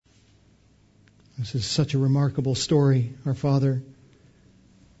This is such a remarkable story, our Father.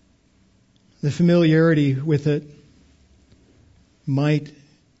 The familiarity with it might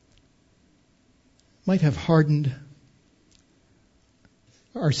have hardened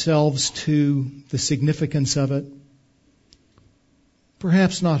ourselves to the significance of it.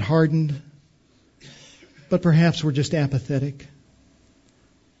 Perhaps not hardened, but perhaps we're just apathetic.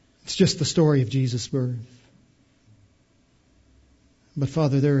 It's just the story of Jesus' birth. But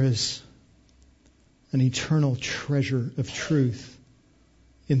Father, there is an eternal treasure of truth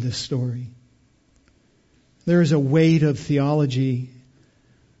in this story. There is a weight of theology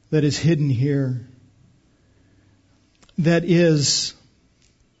that is hidden here that is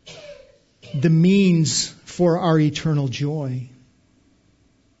the means for our eternal joy.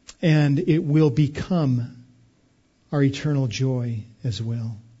 And it will become our eternal joy as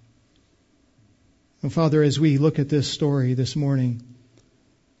well. And Father, as we look at this story this morning,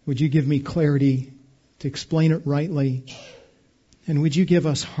 would you give me clarity to explain it rightly? And would you give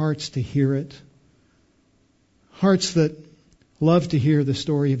us hearts to hear it? Hearts that love to hear the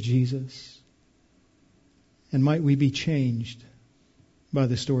story of Jesus. And might we be changed by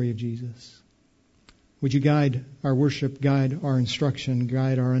the story of Jesus? Would you guide our worship, guide our instruction,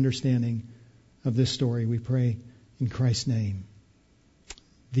 guide our understanding of this story, we pray in Christ's name.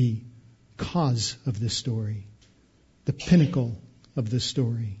 The cause of this story, the pinnacle of this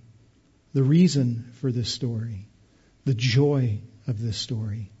story, the reason for this story, the joy of this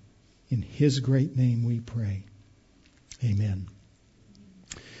story. In His great name we pray. Amen.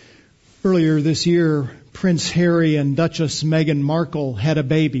 Earlier this year, Prince Harry and Duchess Meghan Markle had a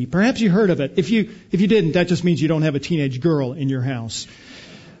baby. Perhaps you heard of it. If you didn't, that just means you don't have a teenage girl in your house.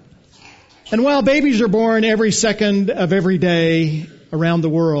 And while babies are born every second of every day around the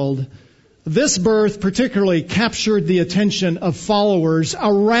world, this birth particularly captured the attention of followers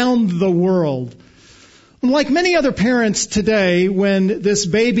around the world. Like many other parents today, when this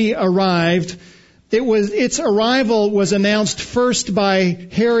baby arrived, its arrival was announced first by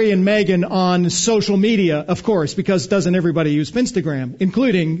Harry and Meghan on social media, of course, because doesn't everybody use Instagram,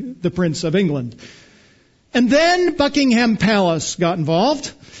 including the Prince of England. And then Buckingham Palace got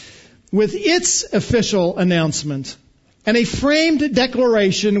involved with its official announcement. And a framed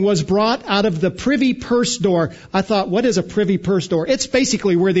declaration was brought out of the Privy Purse door. I thought, what is a Privy Purse door? It's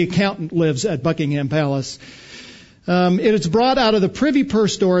basically where the accountant lives at Buckingham Palace. It is brought out of the Privy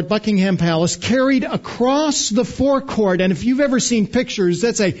Purse door at Buckingham Palace, carried across the forecourt. And if you've ever seen pictures,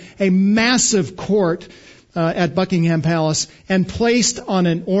 that's a massive court at Buckingham Palace, and placed on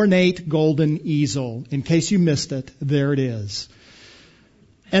an ornate golden easel. In case you missed it, there it is.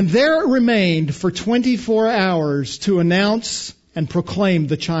 And there it remained for 24 hours to announce and proclaim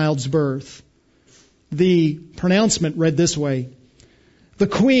the child's birth. The pronouncement read this way: "The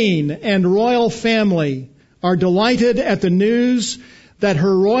Queen and royal family are delighted at the news that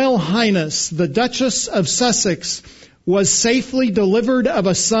Her Royal Highness, the Duchess of Sussex, was safely delivered of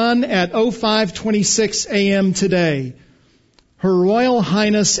a son at 05:26 a.m. today. Her Royal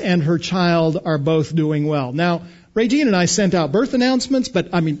Highness and her child are both doing well." Now, Regine and I sent out birth announcements,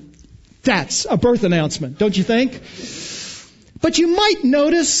 but that's a birth announcement, don't you think? But you might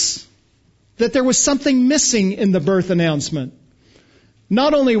notice that there was something missing in the birth announcement.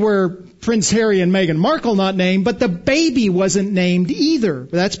 Not only were Prince Harry and Meghan Markle not named, but the baby wasn't named either.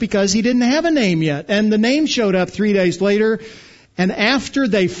 That's because he didn't have a name yet. And the name showed up 3 days later. And after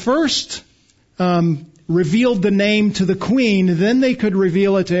they first revealed the name to the Queen, then they could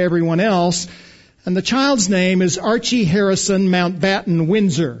reveal it to everyone else. And the child's name is Archie Harrison Mountbatten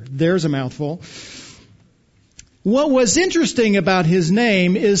Windsor. There's a mouthful. What was interesting about his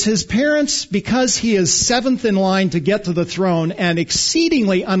name is his parents, because he is seventh in line to get to the throne and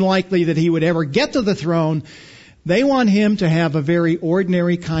exceedingly unlikely that he would ever get to the throne, they want him to have a very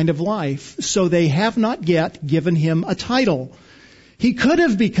ordinary kind of life. So they have not yet given him a title. He could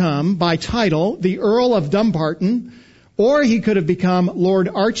have become, by title, the Earl of Dumbarton, or he could have become Lord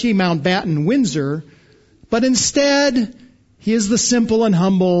Archie Mountbatten Windsor, but instead, he is the simple and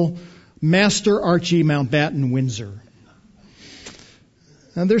humble Master Archie Mountbatten Windsor.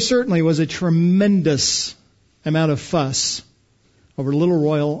 Now, there certainly was a tremendous amount of fuss over little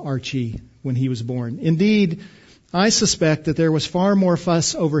royal Archie when he was born. Indeed, I suspect that there was far more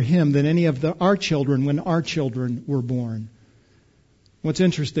fuss over him than any of our children when our children were born. What's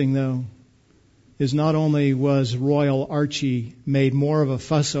interesting, though, is not only was royal Archie made more of a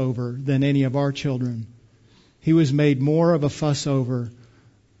fuss over than any of our children, he was made more of a fuss over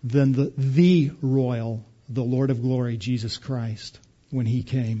than the royal, the Lord of glory, Jesus Christ, when he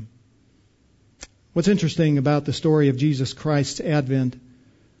came. What's interesting about the story of Jesus Christ's advent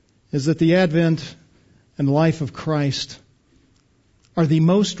is that the advent and life of Christ are the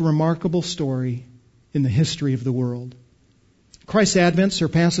most remarkable story in the history of the world. Christ's advent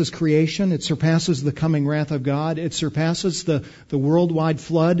surpasses creation. It surpasses the coming wrath of God. It surpasses the worldwide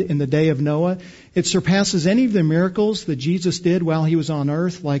flood in the day of Noah. It surpasses any of the miracles that Jesus did while he was on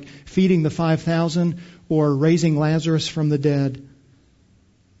earth, like feeding the 5,000 or raising Lazarus from the dead.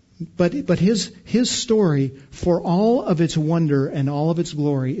 But his story, for all of its wonder and all of its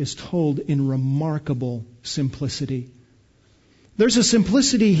glory, is told in remarkable simplicity. There's a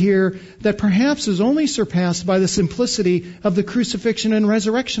simplicity here that perhaps is only surpassed by the simplicity of the crucifixion and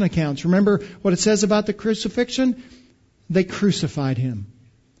resurrection accounts. Remember what it says about the crucifixion? They crucified him.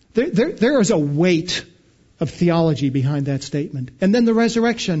 There is a weight of theology behind that statement. And then the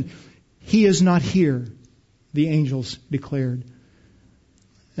resurrection, he is not here, the angels declared.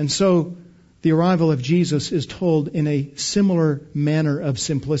 And so the arrival of Jesus is told in a similar manner of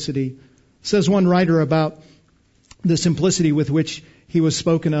simplicity. Says one writer about the simplicity with which he was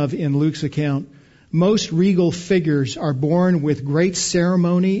spoken of in Luke's account. Most regal figures are born with great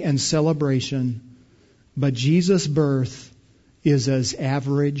ceremony and celebration, but Jesus' birth is as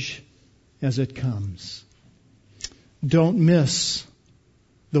average as it comes. Don't miss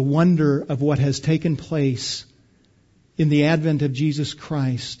the wonder of what has taken place in the advent of Jesus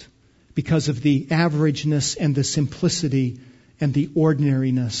Christ because of the averageness and the simplicity and the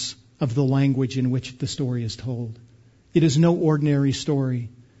ordinariness of the language in which the story is told. It is no ordinary story.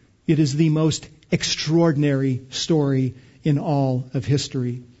 It is the most extraordinary story in all of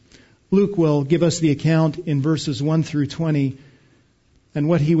history. Luke will give us the account in verses 1 through 20, and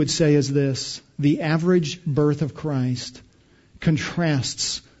what he would say is this: the average birth of Christ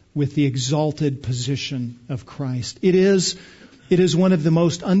contrasts with the exalted position of Christ. It is one of the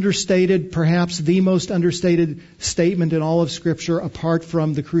most understated, perhaps the most understated statement in all of Scripture apart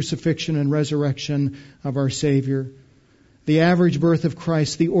from the crucifixion and resurrection of our Savior. The average birth of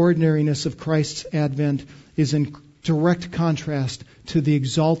Christ, the ordinariness of Christ's advent, is in direct contrast to the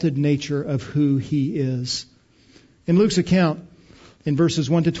exalted nature of who He is. In Luke's account, in verses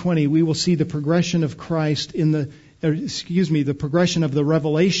 1 to 20, we will see the progression of Christ the progression of the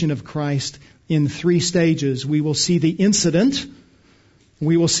revelation of Christ in 3 stages. We will see the incident,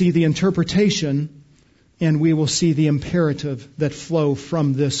 we will see the interpretation, and we will see the imperative that flow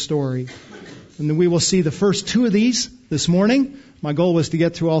from this story. And then we will see the first 2 of these this morning. My goal was to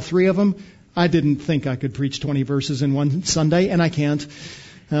get through all 3 of them. I didn't think I could preach 20 verses in one Sunday, and I can't.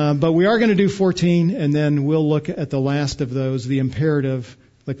 But we are going to do 14, and then we'll look at the last of those, the imperative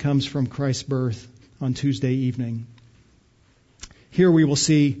that comes from Christ's birth on Tuesday evening. Here we will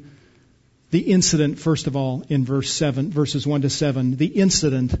see the incident, first of all, in verses 1 to 7. The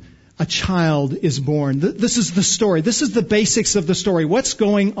incident, a child is born. This is the story. This is the basics of the story. What's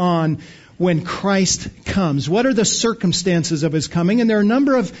going on when Christ comes? What are the circumstances of His coming? And there are a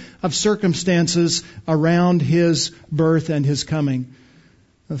number of circumstances around His birth and His coming.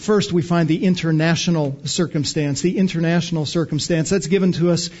 First, we find the international circumstance. The international circumstance that's given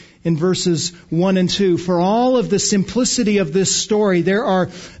to us in verses 1 and 2. For all of the simplicity of this story, there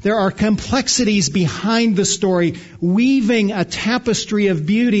are complexities behind the story, weaving a tapestry of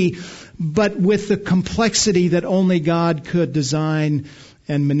beauty, but with the complexity that only God could design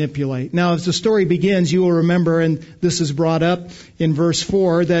and manipulate. Now, as the story begins, you will remember, and this is brought up in verse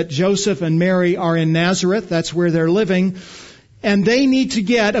 4, that Joseph and Mary are in Nazareth. That's where they're living. And they need to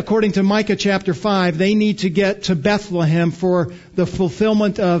get, according to Micah chapter 5, they need to get to Bethlehem for the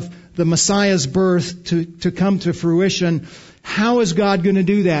fulfillment of the Messiah's birth to come to fruition. How is God going to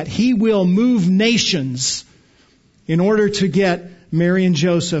do that? He will move nations in order to get Mary and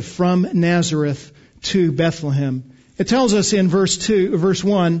Joseph from Nazareth to Bethlehem. It tells us in verse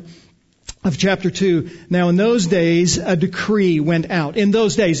 1 of chapter 2, now in those days a decree went out. In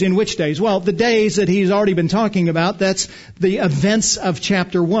those days, in which days? Well, the days that he's already been talking about, that's the events of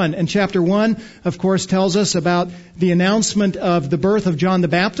chapter 1. And chapter 1, of course, tells us about the announcement of the birth of John the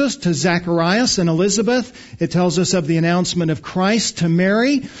Baptist to Zacharias and Elizabeth. It tells us of the announcement of Christ to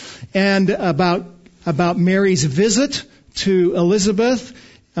Mary, and about Mary's visit to Elizabeth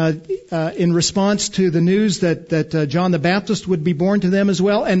in response to the news that John the Baptist would be born to them as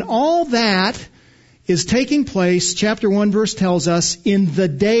well. And all that is taking place, chapter 1 verse tells us, in the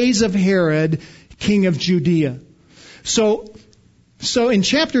days of Herod, king of Judea. So in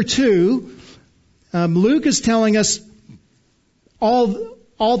chapter 2, Luke is telling us all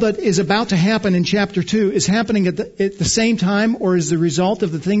all that is about to happen in chapter 2 is happening at the same time or is the result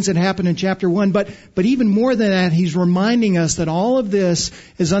of the things that happened in chapter 1. But even more than that, he's reminding us that all of this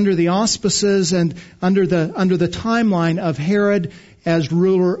is under the auspices and under the timeline of Herod as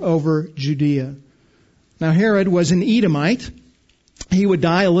ruler over Judea. Now Herod was an Edomite. He would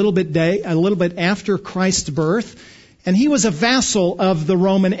die a little bit after Christ's birth. And he was a vassal of the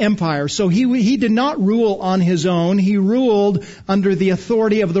Roman Empire. So he did not rule on his own. He ruled under the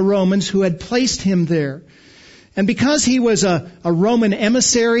authority of the Romans who had placed him there. And because he was a Roman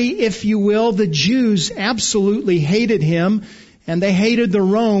emissary, if you will, the Jews absolutely hated him, and they hated the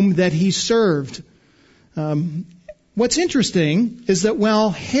Rome that he served. What's interesting is that while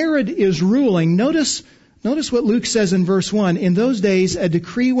Herod is ruling, notice what Luke says in verse 1. In those days, a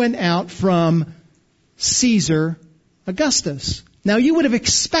decree went out from Caesar Augustus. Now you would have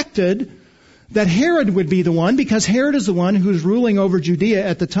expected that Herod would be the one, because Herod is the one who's ruling over Judea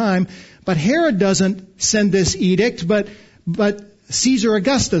at the time. But Herod doesn't send this edict, but Caesar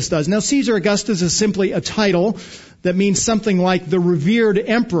Augustus does. Now Caesar Augustus is simply a title that means something like the revered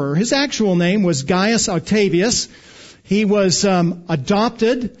emperor. His actual name was Gaius Octavius. He was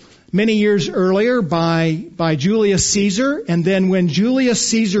adopted many years earlier by Julius Caesar, and then when Julius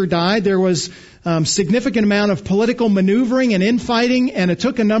Caesar died, there was significant amount of political maneuvering and infighting, and it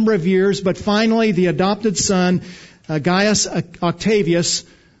took a number of years, but finally the adopted son, Gaius Octavius,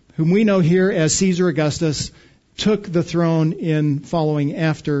 whom we know here as Caesar Augustus, took the throne in following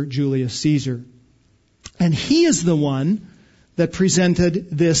after Julius Caesar. And he is the one that presented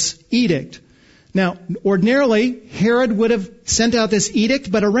this edict. Now, ordinarily, Herod would have sent out this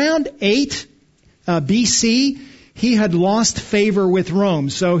edict, but around 8 BC, he had lost favor with Rome.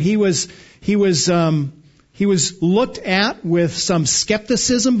 So he was looked at with some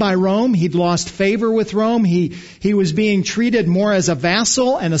skepticism by Rome. He'd lost favor with Rome. He was being treated more as a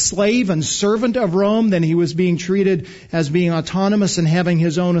vassal and a slave and servant of Rome than he was being treated as being autonomous and having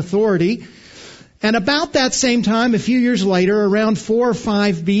his own authority. And about that same time, a few years later, around 4 or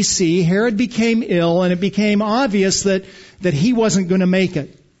 5 BC, Herod became ill, and it became obvious that he wasn't going to make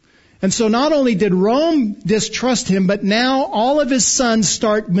it. And so not only did Rome distrust him, but now all of his sons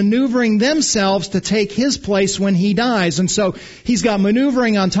start maneuvering themselves to take his place when he dies. And so he's got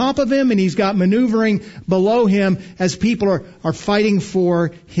maneuvering on top of him, and he's got maneuvering below him as people are fighting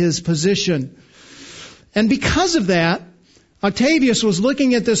for his position. And because of that, Octavius was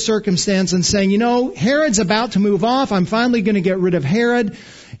looking at this circumstance and saying, Herod's about to move off. I'm finally going to get rid of Herod.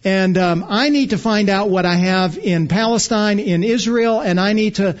 And I need to find out what I have in Palestine, in Israel, and I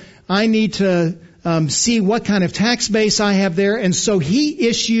need to see what kind of tax base I have there. And so he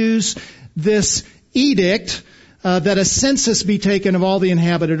issues this edict that a census be taken of all the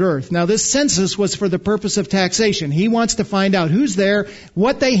inhabited earth. Now, this census was for the purpose of taxation. He wants to find out who's there,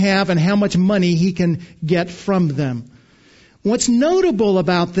 what they have, and how much money he can get from them. What's notable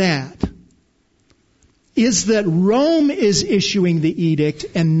about that is that Rome is issuing the edict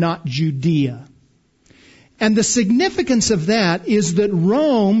and not Judea. And the significance of that is that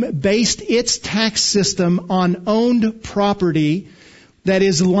Rome based its tax system on owned property, that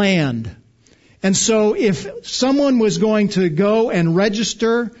is land. And so if someone was going to go and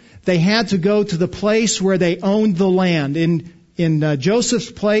register, they had to go to the place where they owned the land. In Joseph's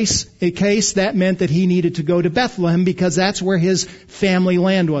case, that meant that he needed to go to Bethlehem because that's where his family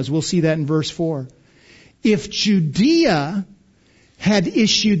land was. We'll see that in verse 4. If Judea had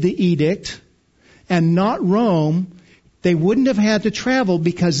issued the edict and not Rome, they wouldn't have had to travel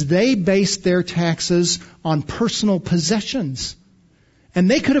because they based their taxes on personal possessions. And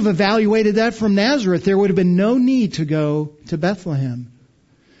they could have evaluated that from Nazareth. There would have been no need to go to Bethlehem.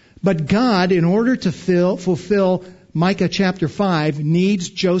 But God, in order to fulfill Micah chapter 5, needs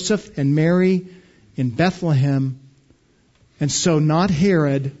Joseph and Mary in Bethlehem. And so not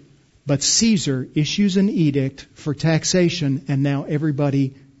Herod, but Caesar issues an edict for taxation, and now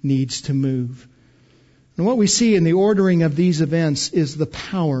everybody needs to move. And what we see in the ordering of these events is the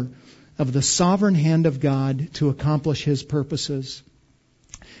power of the sovereign hand of God to accomplish His purposes.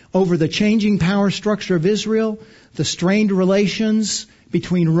 Over the changing power structure of Israel, the strained relations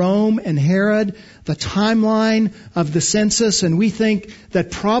between Rome and Herod, the timeline of the census, and we think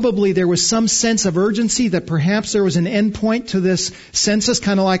that probably there was some sense of urgency, that perhaps there was an end point to this census,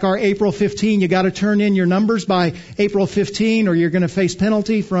 kind of like our April 15. You got to turn in your numbers by April 15 or you're going to face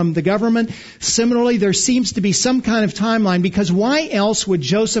penalty from the government. Similarly, there seems to be some kind of timeline, because why else would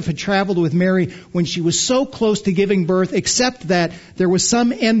Joseph have traveled with Mary when she was so close to giving birth, except that there was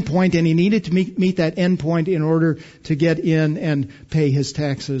some end point and he needed to meet that end point in order to get in and pay his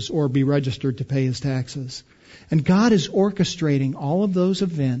taxes or be registered to pay his taxes. And God is orchestrating all of those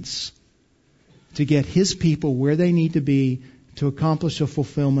events to get His people where they need to be to accomplish the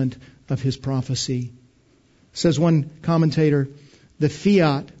fulfillment of His prophecy. Says one commentator, the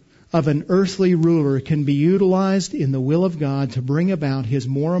fiat of an earthly ruler can be utilized in the will of God to bring about His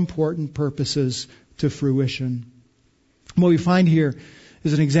more important purposes to fruition. What we find here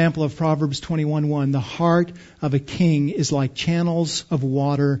is an example of Proverbs 21:1. The heart of a king is like channels of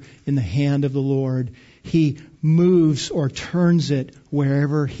water in the hand of the Lord. He moves or turns it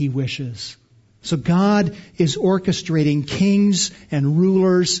wherever He wishes. So God is orchestrating kings and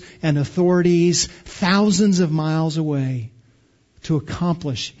rulers and authorities thousands of miles away to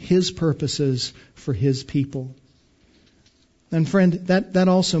accomplish His purposes for His people. And friend, that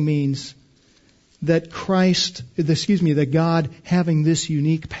also means that that God having this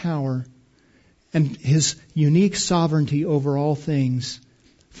unique power and His unique sovereignty over all things,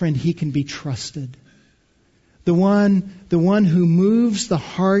 friend, He can be trusted. The one who moves the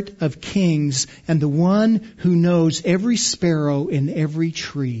heart of kings and the one who knows every sparrow in every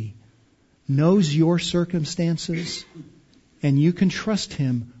tree knows your circumstances, and you can trust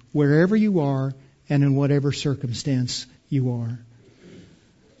Him wherever you are and in whatever circumstance you are.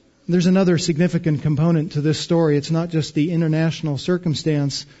 There's another significant component to this story. It's not just the international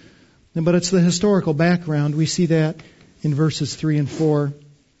circumstance, but it's the historical background. We see that in verses 3 and 4.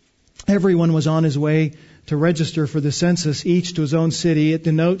 Everyone was on his way to register for the census, each to his own city. It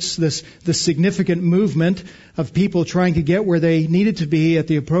denotes the significant movement of people trying to get where they needed to be at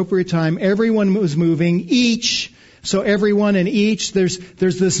the appropriate time. Everyone was moving, each. So everyone and each, there's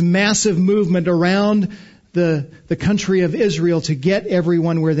this massive movement around the country of Israel to get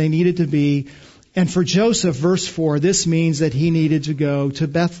everyone where they needed to be. And for Joseph, verse 4, this means that he needed to go to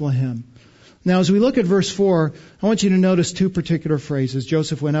Bethlehem. Now, as we look at verse 4, I want you to notice two particular phrases.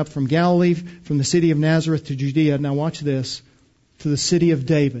 Joseph went up from Galilee, from the city of Nazareth to Judea. Now watch this, to the city of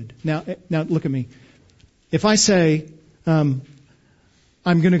David. Now look at me. If I say, I'm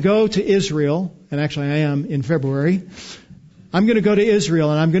going to go to Israel, and actually I am in February, I'm going to go to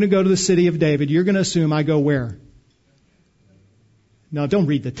Israel and I'm going to go to the city of David, you're going to assume I go where? No, don't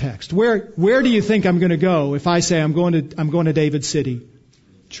read the text. Where do you think I'm going to go if I say I'm going to David's city?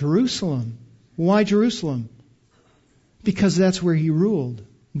 Jerusalem. Why Jerusalem? Because that's where He ruled.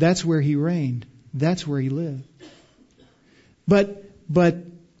 That's where He reigned. That's where He lived. But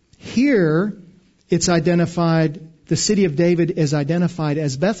here it's identified, the city of David is identified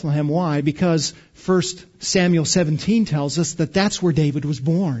as Bethlehem. Why? Because 1 Samuel 17 tells us that that's where David was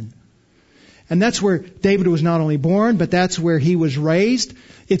born. And that's where David was not only born, but that's where he was raised.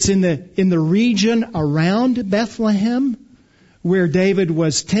 It's in the region around Bethlehem where David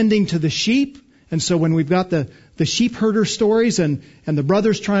was tending to the sheep. And so when we've got the sheep herder stories and the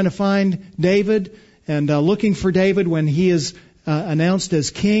brothers trying to find David and looking for David when he is announced as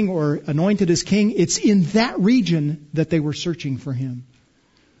king or anointed as king, it's in that region that they were searching for him.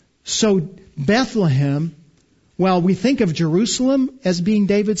 So Bethlehem, while we think of Jerusalem as being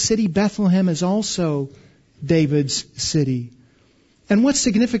David's city, Bethlehem is also David's city. And what's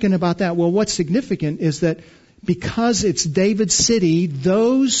significant about that? Well, what's significant is that because it's David's city,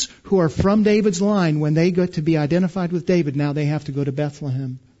 those who are from David's line, when they get to be identified with David, now they have to go to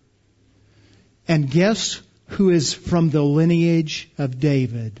Bethlehem. And guess who is from the lineage of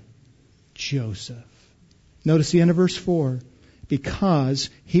David? Joseph. Notice the end of verse 4. Because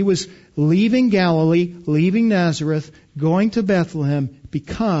he was leaving Galilee, leaving Nazareth, going to Bethlehem,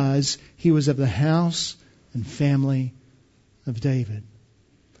 because he was of the house and family of David.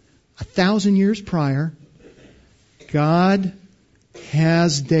 1,000 years prior, God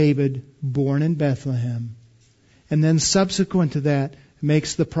has David born in Bethlehem. And then subsequent to that,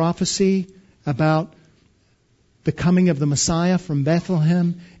 makes the prophecy about the coming of the Messiah from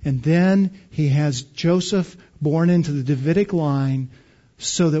Bethlehem. And then He has Joseph born into the Davidic line,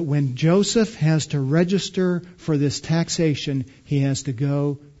 so that when Joseph has to register for this taxation, he has to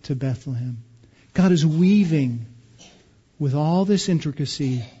go to Bethlehem. God is weaving with all this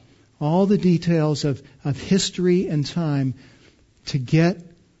intricacy, all the details of history and time to get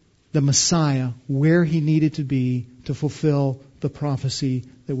the Messiah where He needed to be to fulfill the prophecy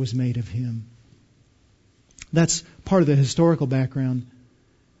that was made of Him. That's part of the historical background.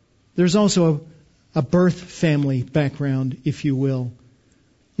 There's also a birth family background, if you will.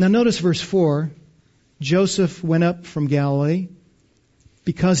 Now notice verse 4. Joseph went up from Galilee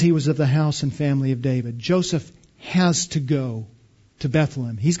because he was of the house and family of David. Joseph has to go to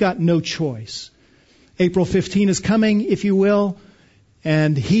Bethlehem. He's got no choice. April 15 is coming, if you will,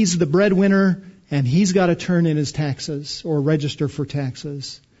 and he's the breadwinner, and he's got to turn in his taxes or register for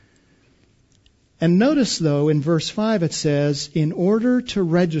taxes. And notice, though, in verse 5 it says, in order to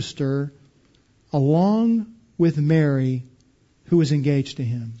register along with Mary, who was engaged to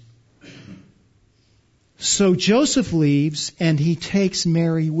him. So Joseph leaves and he takes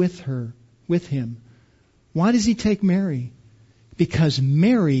Mary with him. Why does he take Mary? Because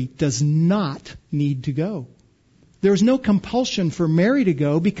Mary does not need to go. There was no compulsion for Mary to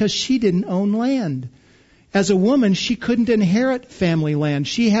go because she didn't own land. As a woman, she couldn't inherit family land.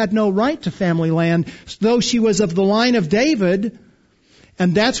 She had no right to family land, though she was of the line of David,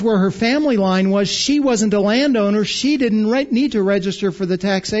 and that's where her family line was. She wasn't a landowner. She didn't need to register for the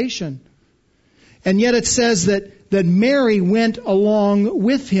taxation. And yet it says that Mary went along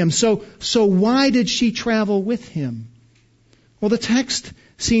with him. So why did she travel with him? Well, the text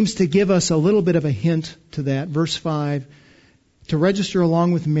seems to give us a little bit of a hint to that. Verse 5, to register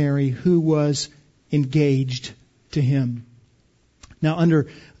along with Mary, who was engaged to him. Now, under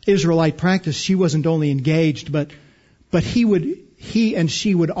Israelite practice, she wasn't only engaged, but he and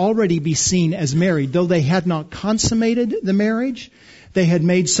she would already be seen as married. Though they had not consummated the marriage, they had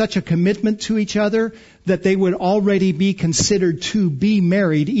made such a commitment to each other that they would already be considered to be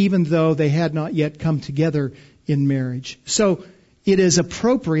married, even though they had not yet come together in marriage. So it is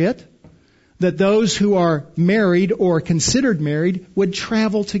appropriate that those who are married or considered married would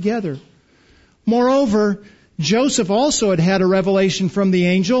travel together. Moreover, Joseph also had a revelation from the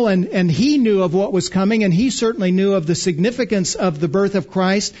angel, and he knew of what was coming, and he certainly knew of the significance of the birth of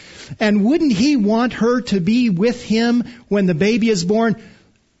Christ. And wouldn't he want her to be with him when the baby is born?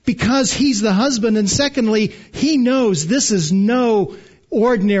 Because he's the husband, and secondly, he knows this is no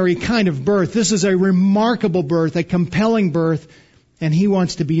ordinary kind of birth. This is a remarkable birth, a compelling birth, and he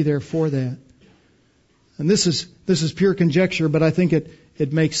wants to be there for that. And this is pure conjecture, but I think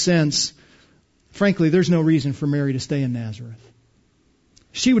it makes sense. Frankly, there's no reason for Mary to stay in Nazareth.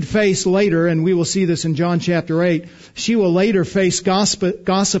 She would face later, and we will see this in John chapter 8, she will later face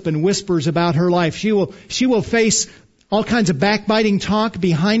gossip and whispers about her life. She will face all kinds of backbiting talk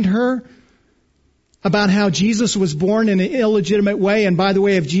behind her about how Jesus was born in an illegitimate way. And by the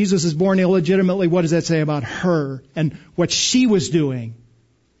way, if Jesus is born illegitimately, what does that say about her and what she was doing?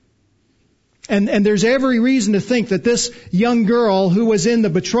 And there's every reason to think that this young girl who was in the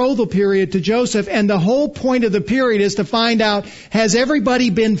betrothal period to Joseph, and the whole point of the period is to find out, has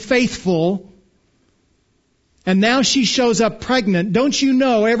everybody been faithful? And now she shows up pregnant. Don't you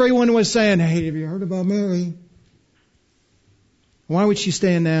know, everyone was saying, hey, have you heard about Mary? Why would she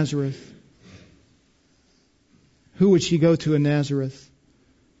stay in Nazareth? Who would she go to in Nazareth?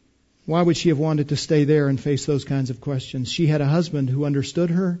 Why would she have wanted to stay there and face those kinds of questions? She had a husband who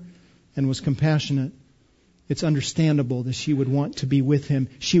understood her and was compassionate. It's understandable that she would want to be with him.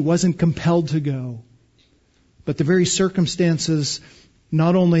 She wasn't compelled to go. But the very circumstances,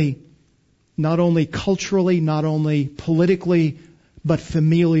 not only culturally, not only politically, but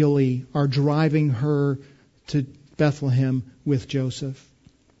familially, are driving her to Bethlehem with Joseph.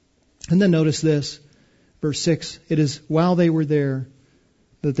 And then notice this, verse 6, it is while they were there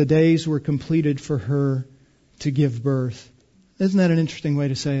that the days were completed for her to give birth. Isn't that an interesting way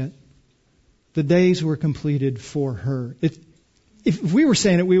to say it? The days were completed for her. If we were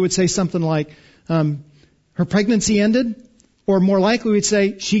saying it, we would say something like, her pregnancy ended, or more likely we'd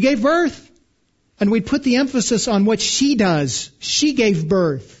say, she gave birth. And we'd put the emphasis on what she does. She gave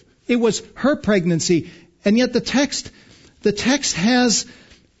birth. It was her pregnancy. And yet the text has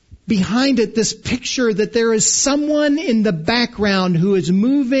behind it this picture that there is someone in the background who is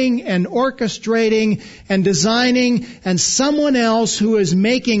moving and orchestrating and designing, and someone else who is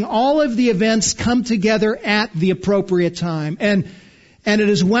making all of the events come together at the appropriate time. And it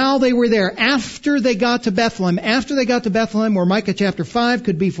is while they were there, after they got to Bethlehem, where Micah chapter 5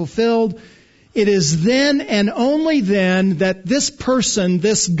 could be fulfilled, it is then and only then that this person,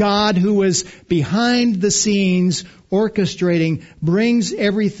 this God who is behind the scenes orchestrating, brings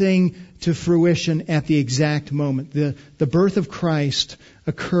everything to fruition at the exact moment. The birth of Christ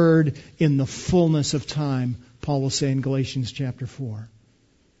occurred in the fullness of time, Paul will say in Galatians chapter 4.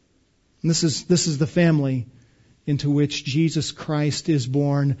 And this is the family into which Jesus Christ is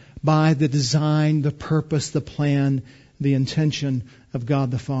born by the design, the purpose, the plan, the intention of God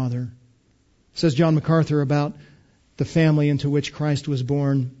the Father. Says John MacArthur about the family into which Christ was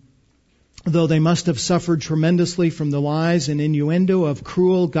born, though they must have suffered tremendously from the lies and innuendo of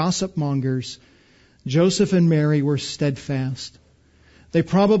cruel gossip mongers, Joseph and Mary were steadfast. They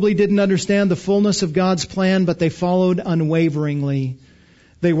probably didn't understand the fullness of God's plan, but they followed unwaveringly.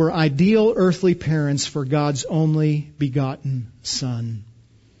 They were ideal earthly parents for God's only begotten Son.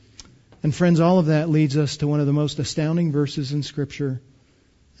 And friends, all of that leads us to one of the most astounding verses in Scripture,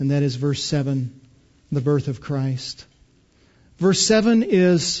 and that is verse 7. the birth of Christ. Verse 7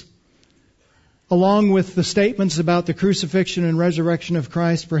 is, along with the statements about the crucifixion and resurrection of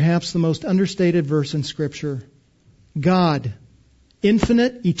Christ, perhaps the most understated verse in Scripture. God,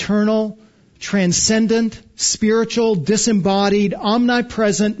 infinite, eternal, transcendent, spiritual, disembodied,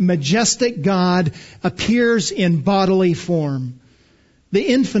 omnipresent, majestic God appears in bodily form. The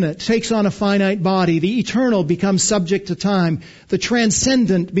infinite takes on a finite body. The eternal becomes subject to time. The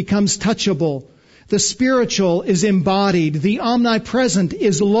transcendent becomes touchable. The spiritual is embodied. The omnipresent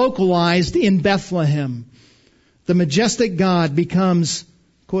is localized in Bethlehem. The majestic God becomes,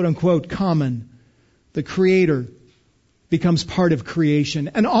 quote unquote, common. The Creator becomes part of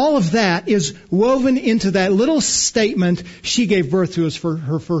creation. And all of that is woven into that little statement, she gave birth to us for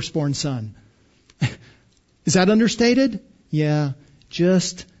her firstborn son. Is that understated? Yeah,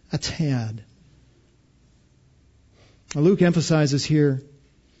 just a tad. Now, Luke emphasizes here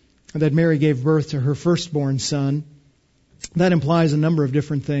that Mary gave birth to her firstborn son. That implies a number of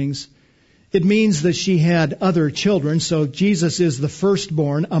different things. It means that she had other children, so Jesus is the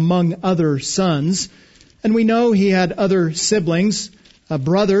firstborn among other sons. And we know he had other siblings,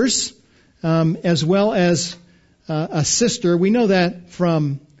 brothers, as well as a sister. We know that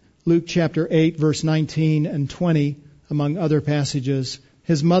from Luke chapter 8, verse 19 and 20, among other passages.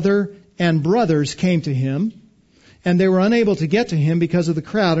 His mother and brothers came to him, and they were unable to get to him because of the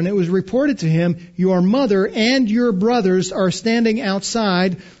crowd. And it was reported to him, your mother and your brothers are standing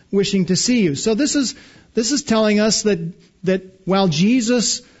outside wishing to see you. So this is telling us that while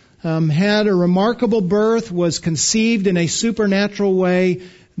Jesus had a remarkable birth, was conceived in a supernatural way,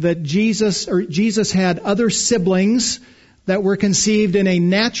 that Jesus had other siblings that were conceived in a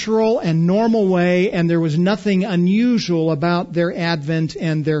natural and normal way, and there was nothing unusual about their advent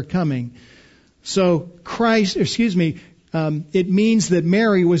and their coming. So it means that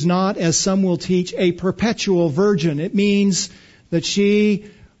Mary was not, as some will teach, a perpetual virgin. It means that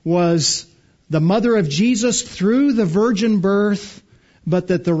she was the mother of Jesus through the virgin birth, but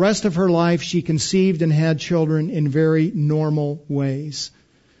that the rest of her life she conceived and had children in very normal ways.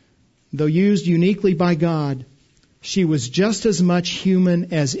 Though used uniquely by God, she was just as much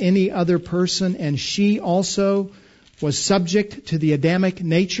human as any other person, and she also was subject to the Adamic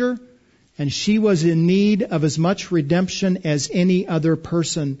nature, and she was in need of as much redemption as any other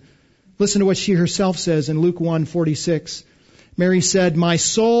person. Listen to what she herself says in Luke 1:46. Mary said, my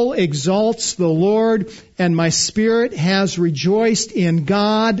soul exalts the Lord, and my spirit has rejoiced in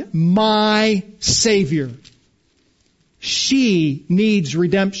God, my Savior. She needs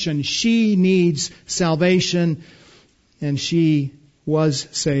redemption. She needs salvation. And she was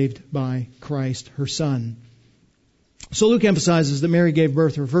saved by Christ, her Son. So Luke emphasizes that Mary gave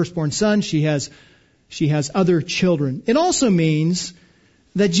birth to her firstborn son. She has other children. It also means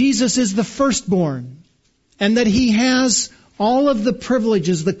that Jesus is the firstborn, and that he has all of the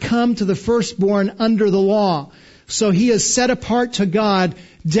privileges that come to the firstborn under the law. So he is set apart to God,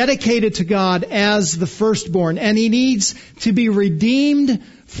 dedicated to God as the firstborn. And he needs to be redeemed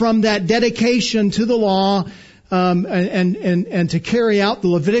from that dedication to the law, and to carry out the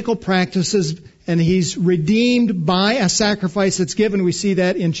Levitical practices. And he's redeemed by a sacrifice that's given. We see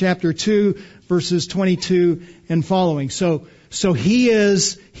that in chapter 2, verses 22 and following. So he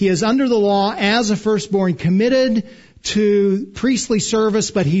is under the law as a firstborn, committed to priestly service,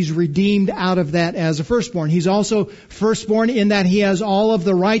 but he's redeemed out of that as a firstborn. He's also firstborn in that he has all of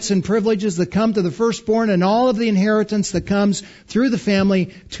the rights and privileges that come to the firstborn, and all of the inheritance that comes through the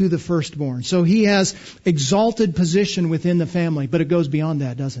family to the firstborn. So he has exalted position within the family, but it goes beyond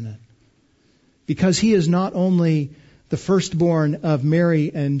that, doesn't it? Because he is not only the firstborn of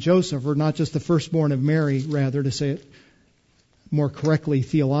Mary and Joseph, or not just the firstborn of Mary, rather, to say it more correctly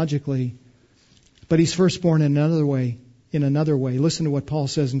theologically, but he's firstborn in another way. Listen to what Paul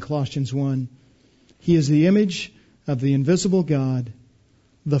says in Colossians 1. He is the image of the invisible God,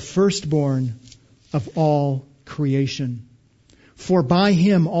 the firstborn of all creation. For by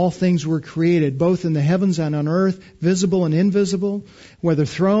him all things were created, both in the heavens and on earth, visible and invisible, whether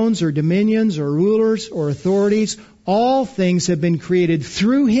thrones or dominions or rulers or authorities, all things have been created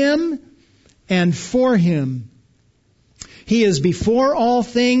through him and for him. He is before all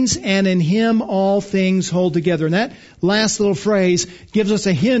things, and in him all things hold together. And that last little phrase gives us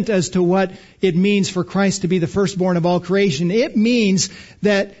a hint as to what it means for Christ to be the firstborn of all creation. It means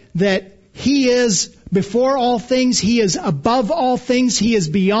that he is before all things, he is above all things, he is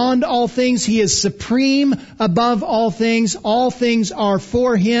beyond all things, he is supreme above all things are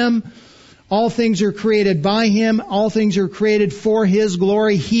for him, all things are created by him, all things are created for his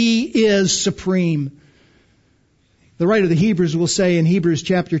glory. He is supreme. The writer of the Hebrews will say in Hebrews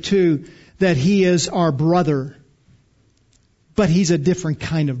chapter 2 that He is our brother. But He's a different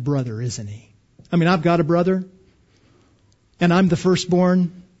kind of brother, isn't He? I mean, I've got a brother, and I'm the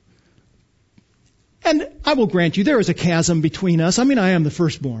firstborn. And I will grant you, there is a chasm between us. I mean, I am the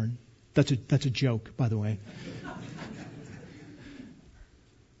firstborn. That's a joke, by the way.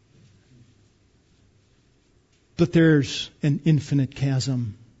 But there's an infinite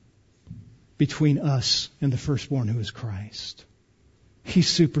chasm between us and the firstborn, who is Christ. He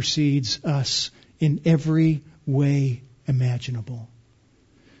supersedes us in every way imaginable.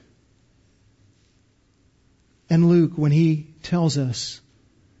 And Luke, when he tells us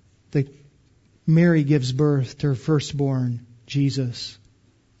that Mary gives birth to her firstborn, Jesus,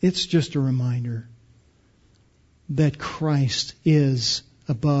 it's just a reminder that Christ is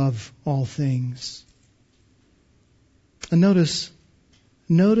above all things. And notice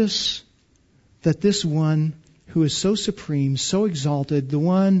that this one who is so supreme, so exalted, the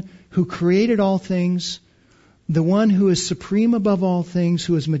one who created all things, the one who is supreme above all things,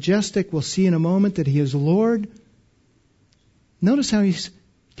 who is majestic, we'll see in a moment that He is Lord. Notice how He's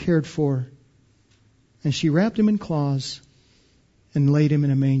cared for. And she wrapped Him in cloths and laid Him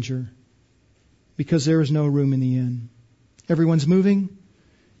in a manger, because there is no room in the inn. Everyone's moving.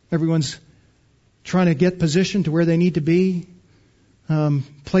 Everyone's trying to get positioned to where they need to be.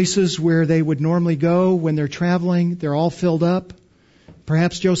 Places where they would normally go when they're traveling, they're all filled up.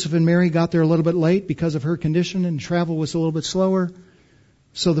 Perhaps Joseph and Mary got there a little bit late because of her condition, and travel was a little bit slower.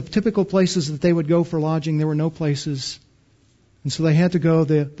 So the typical places that they would go for lodging, there were no places. And so they had to go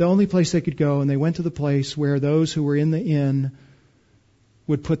the only place they could go, and they went to the place where those who were in the inn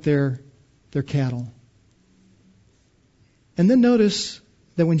would put their cattle. And then notice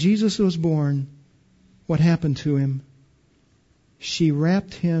that when Jesus was born, what happened to Him? She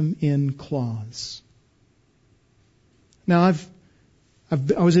wrapped Him in cloths. Now,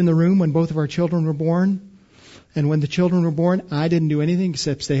 I was in the room when both of our children were born, and when the children were born, I didn't do anything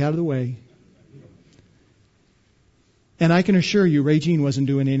except stay out of the way. And I can assure you, Regine wasn't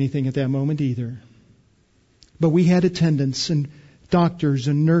doing anything at that moment either. But we had attendants and doctors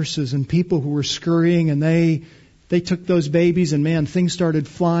and nurses and people who were scurrying, and they took those babies, and man, things started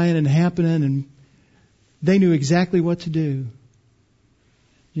flying and happening, and they knew exactly what to do.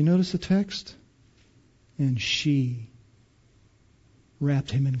 You notice the text? And she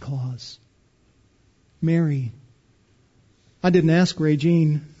wrapped Him in cloths. Mary. I didn't ask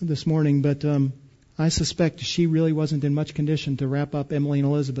Regine this morning, but I suspect she really wasn't in much condition to wrap up Emily and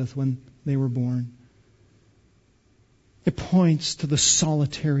Elizabeth when they were born. It points to the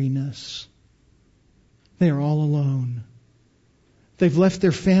solitariness. They are all alone. They've left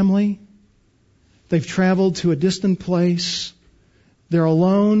their family. They've traveled to a distant place. They're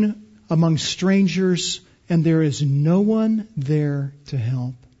alone among strangers, and there is no one there to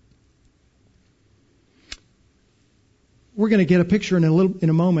help. We're going to get a picture in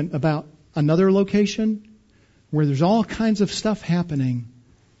a moment about another location where there's all kinds of stuff happening.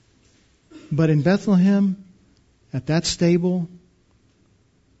 But in Bethlehem, at that stable,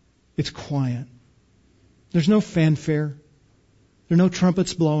 it's quiet. There's no fanfare. There are no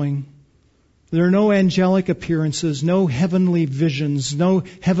trumpets blowing. There are no angelic appearances, no heavenly visions, no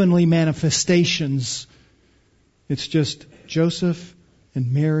heavenly manifestations. It's just Joseph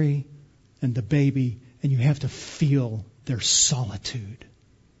and Mary and the baby, and you have to feel their solitude.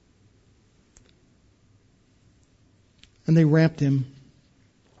 And they wrapped Him.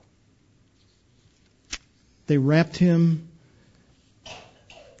 They wrapped Him.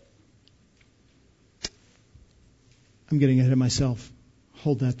 I'm getting ahead of myself.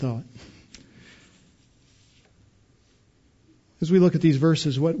 Hold that thought. As we look at these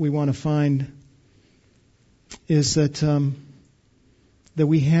verses, what we want to find is that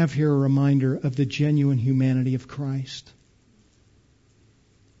we have here a reminder of the genuine humanity of Christ.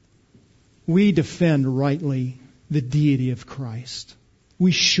 We defend rightly the deity of Christ.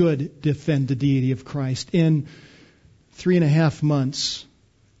 We should defend the deity of Christ. In 3.5 months,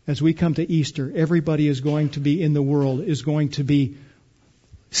 as we come to Easter, everybody is going to be in the world, is going to be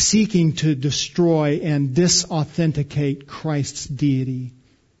seeking to destroy and disauthenticate Christ's deity.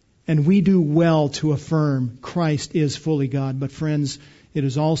 And we do well to affirm Christ is fully God. But friends, it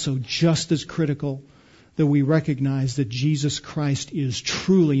is also just as critical that we recognize that Jesus Christ is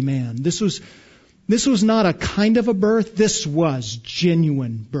truly man. This was not a kind of a birth. This was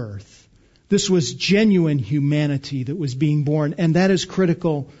genuine birth. This was genuine humanity that was being born. And that is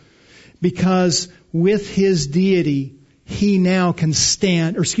critical because with His deity, He now can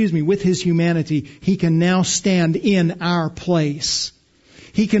stand, with His humanity, He can now stand in our place.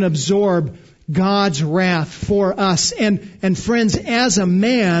 He can absorb God's wrath for us. And friends, as a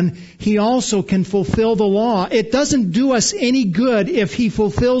man, He also can fulfill the law. It doesn't do us any good if He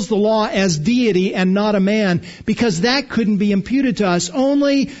fulfills the law as deity and not a man, because that couldn't be imputed to us.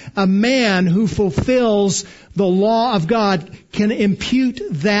 Only a man who fulfills the law of God can impute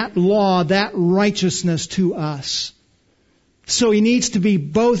that law, that righteousness to us. So He needs to be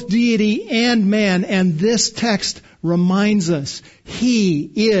both deity and man, and this text reminds us He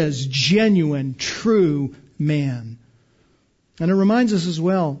is genuine, true man. And it reminds us as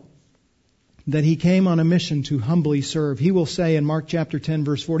well that He came on a mission to humbly serve. He will say in Mark chapter 10,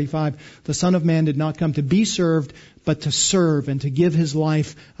 verse 45, the Son of Man did not come to be served, but to serve and to give His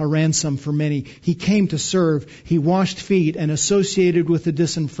life a ransom for many. He came to serve. He washed feet and associated with the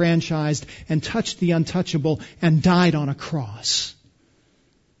disenfranchised and touched the untouchable and died on a cross.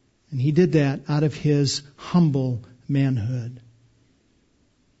 And He did that out of His humble manhood.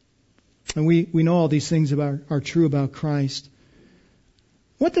 And we know all these things are true about Christ.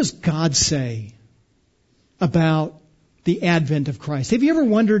 What does God say about the advent of Christ? Have you ever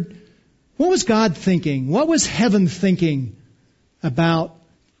wondered, what was God thinking? What was heaven thinking about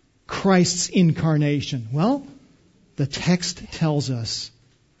Christ's incarnation? Well, the text tells us.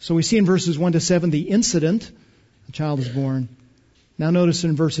 So we see in verses 1 to 7 the incident, a child is born. Now notice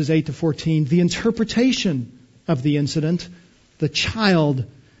in verses 8 to 14, the interpretation of the incident. The child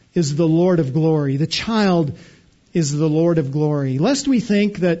is the Lord of glory. The child is the Lord of glory. Lest we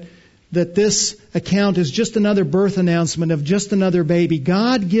think that this account is just another birth announcement of just another baby,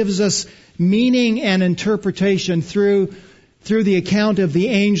 God gives us meaning and interpretation through the account of the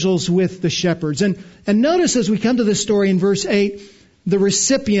angels with the shepherds. And notice as we come to this story in verse 8, the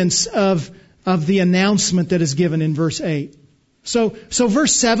recipients of the announcement that is given in verse 8. So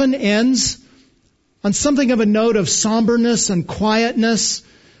verse 7 ends on something of a note of somberness and quietness.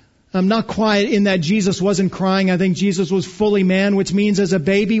 Not quiet in that Jesus wasn't crying. I think Jesus was fully man, which means as a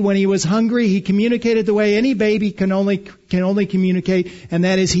baby, when He was hungry, He communicated the way any baby can only communicate, and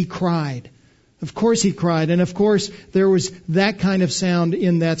that is He cried. Of course He cried, and of course there was that kind of sound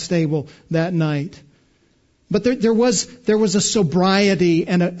in that stable that night. But there was a sobriety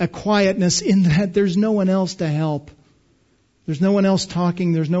and a quietness in that there's no one else to help. There's no one else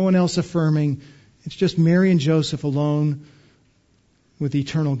talking. There's no one else affirming. It's just Mary and Joseph alone with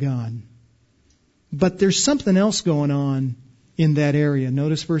eternal God. But there's something else going on in that area.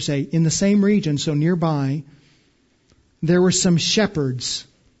 Notice verse 8. In the same region, so nearby, there were some shepherds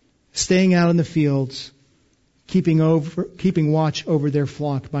staying out in the fields, keeping watch over their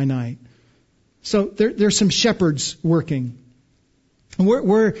flock by night. So there's some shepherds working.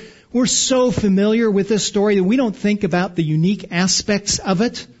 We're so familiar with this story that we don't think about the unique aspects of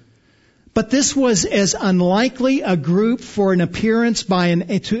it. But this was as unlikely a group for an appearance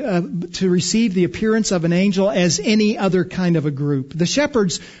to receive the appearance of an angel as any other kind of a group. The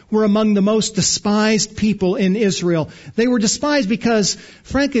shepherds were among the most despised people in Israel. They were despised because,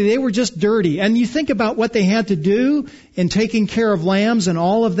 frankly, they were just dirty. And you think about what they had to do in taking care of lambs and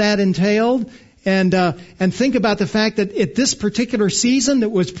all of that entailed. And think about the fact that at this particular season,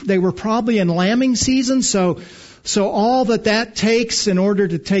 they were probably in lambing season, so all that takes in order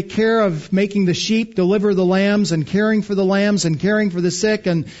to take care of making the sheep deliver the lambs and caring for the lambs and caring for the sick,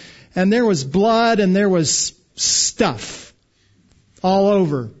 and there was blood and there was stuff all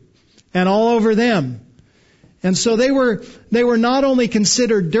over them. And so they were not only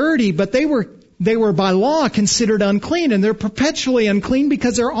considered dirty, but they were by law considered unclean, and they're perpetually unclean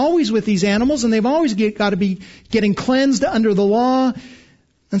because they're always with these animals and they've always got to be getting cleansed under the law.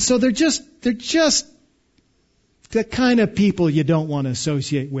 And so they're just the kind of people you don't want to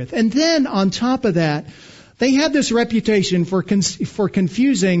associate with. And then on top of that, they had this reputation for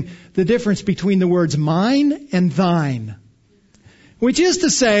confusing the difference between the words mine and thine, which is to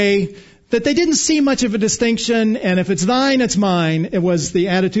say that they didn't see much of a distinction, and if it's thine, it's mine. It was the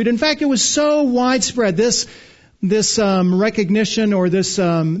attitude. In fact, it was so widespread, this recognition or this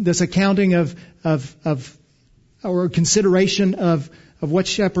accounting of or consideration of what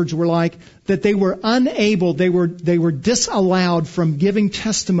shepherds were like, that they were unable, they were disallowed from giving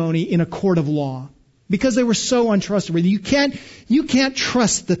testimony in a court of law because they were so untrustworthy. You can't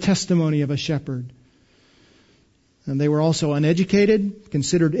trust the testimony of a shepherd. And they were also uneducated,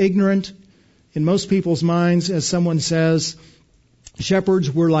 considered ignorant. In most people's minds, as someone says,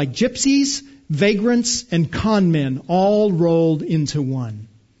 shepherds were like gypsies, vagrants, and con men, all rolled into one.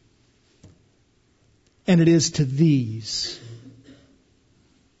 And it is to these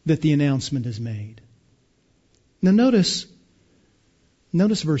that the announcement is made. Now notice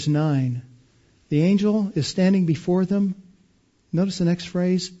verse 9. The angel is standing before them Notice the next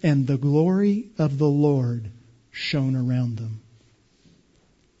phrase, and the glory of the Lord shone around them.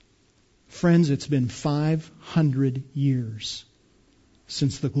 Friends, it's been 500 years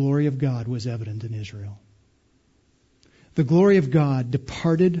since the glory of God was evident in Israel. The glory of God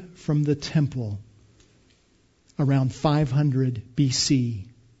departed from the temple around 500 BC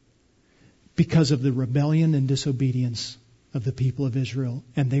because of the rebellion and disobedience of the people of Israel.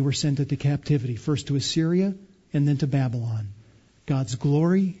 And they were sent into captivity, first to Assyria and then to Babylon. God's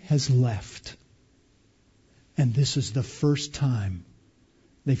glory has left. And this is the first time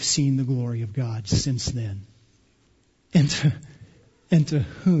they've seen the glory of God since then. And to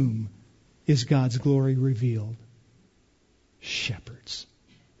whom is God's glory revealed? Shepherds.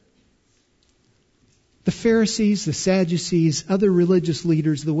 The Pharisees, the Sadducees, other religious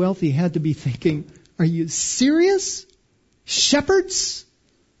leaders, the wealthy had to be thinking, are you serious? Shepherds?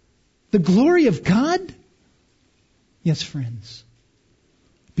 The glory of God? Yes, friends.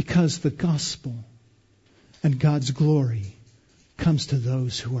 Because the gospel and God's glory comes to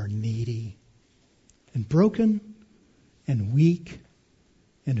those who are needy and broken and weak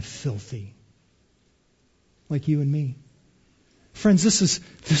and filthy. Like you and me. Friends, this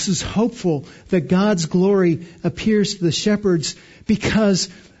is hopeful that God's glory appears to the shepherds because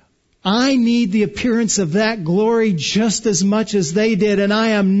I need the appearance of that glory just as much as they did, and I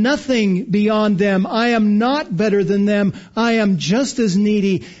am nothing beyond them. I am not better than them. I am just as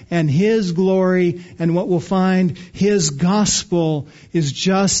needy, and His glory and what we'll find, His gospel is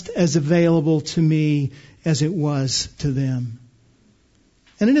just as available to me as it was to them.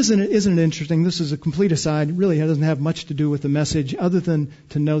 And isn't it interesting? This is a complete aside. It really doesn't have much to do with the message other than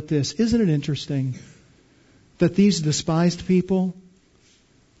to note this. Isn't it interesting that these despised people,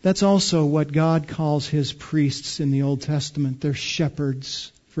 that's also what God calls His priests in the Old Testament. They're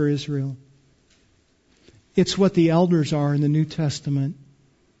shepherds for Israel. It's what the elders are in the New Testament.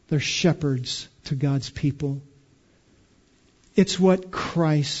 They're shepherds to God's people. It's what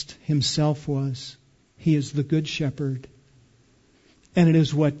Christ Himself was. He is the Good Shepherd. And it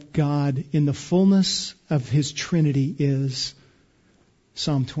is what God, in the fullness of His Trinity, is.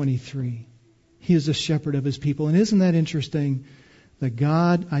 Psalm 23. He is the shepherd of His people. And isn't that interesting that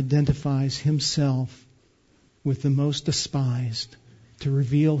God identifies Himself with the most despised to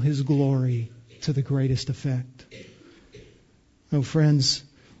reveal His glory to the greatest effect? Oh, friends,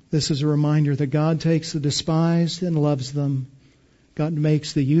 this is a reminder that God takes the despised and loves them. God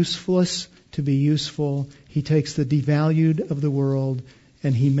makes the useless to be useful. He takes the devalued of the world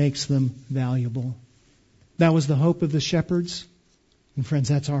and He makes them valuable. That was the hope of the shepherds. And friends,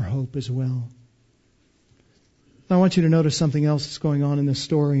 that's our hope as well. Now, I want you to notice something else that's going on in this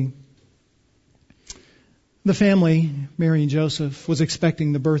story. The family, Mary and Joseph, was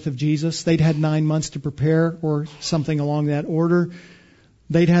expecting the birth of Jesus. They'd had 9 months to prepare, or something along that order.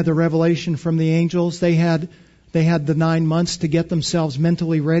 They'd had the revelation from the angels. They had the 9 months to get themselves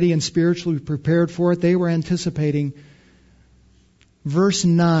mentally ready and spiritually prepared for it. They were anticipating. Verse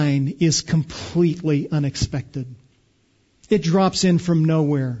 9 is completely unexpected. It drops in from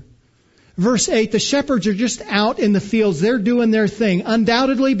nowhere. Verse 8, the shepherds are just out in the fields. They're doing their thing.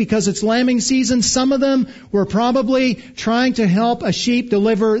 Undoubtedly, because it's lambing season, some of them were probably trying to help a sheep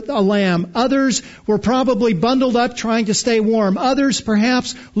deliver a lamb. Others were probably bundled up trying to stay warm. Others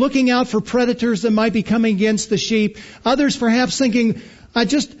perhaps looking out for predators that might be coming against the sheep. Others perhaps thinking, I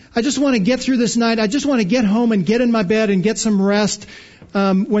just want to get through this night. I just want to get home and get in my bed and get some rest.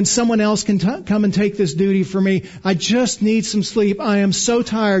 When someone else can come and take this duty for me. I just need some sleep. I am so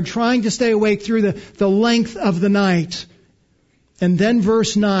tired trying to stay awake through the length of the night. And then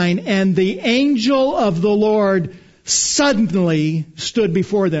verse 9, and the angel of the Lord suddenly stood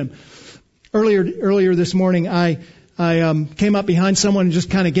before them. Earlier this morning, I came up behind someone and just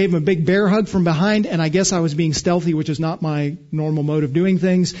kind of gave him a big bear hug from behind, and I guess I was being stealthy, which is not my normal mode of doing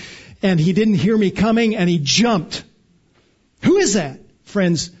things. And he didn't hear me coming, and he jumped. Who is that?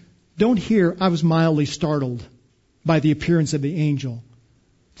 Friends, don't hear, I was mildly startled by the appearance of the angel.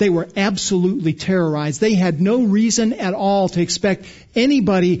 They were absolutely terrorized. They had no reason at all to expect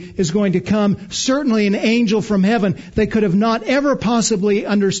anybody is going to come, certainly an angel from heaven. They could have not ever possibly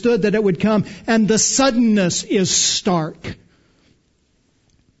understood that it would come, and the suddenness is stark.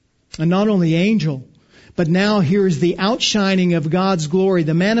 And not only angel, but now here is the outshining of God's glory,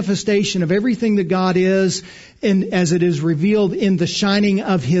 the manifestation of everything that God is, and as it is revealed in the shining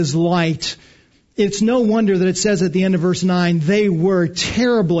of His light. It's no wonder that it says at the end of verse 9, they were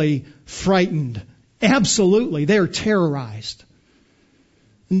terribly frightened. Absolutely, they are terrorized.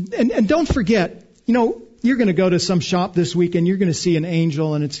 And don't forget, you're going to go to some shop this weekend, you're going to see an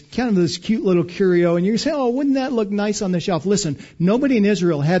angel, and it's kind of this cute little curio, and you're going to say, oh, wouldn't that look nice on the shelf? Listen, nobody in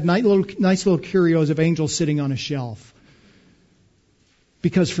Israel had nice little curios of angels sitting on a shelf.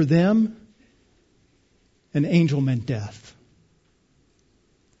 Because for them, an angel meant death.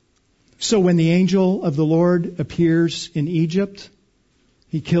 So when the angel of the Lord appears in Egypt,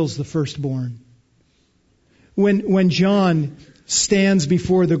 he kills the firstborn. When John stands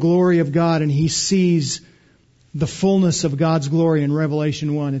before the glory of God and he sees the fullness of God's glory in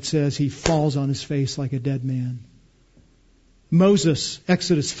Revelation 1, it says he falls on his face like a dead man. Moses,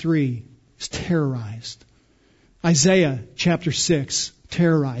 Exodus 3, is terrorized. Isaiah chapter 6,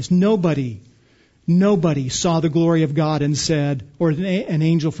 terrorized. Nobody saw the glory of God and said, or an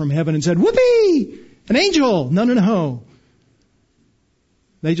angel from heaven and said, whoopee! An angel! No.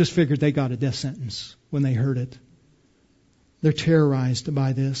 They just figured they got a death sentence when they heard it. They're terrorized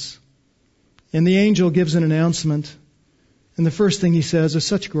by this. And the angel gives an announcement. And the first thing he says is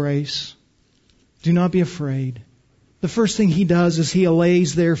such grace. Do not be afraid. The first thing he does is he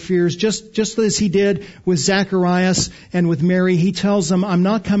allays their fears, just as he did with Zacharias and with Mary. He tells them, I'm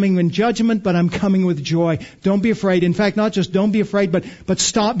not coming in judgment, but I'm coming with joy. Don't be afraid. In fact, not just don't be afraid, but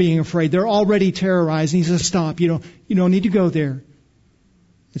stop being afraid. They're already terrorized. And he says, stop. You don't need to go there.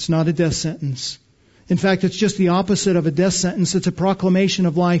 It's not a death sentence. In fact, it's just the opposite of a death sentence. It's a proclamation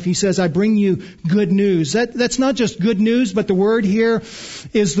of life. He says, I bring you good news. That's not just good news, but the word here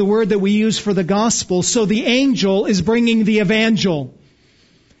is the word that we use for the gospel. So the angel is bringing the evangel.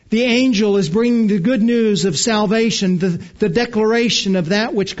 The angel is bringing the good news of salvation, the declaration of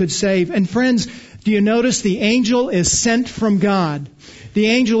that which could save. And friends, do you notice the angel is sent from God? The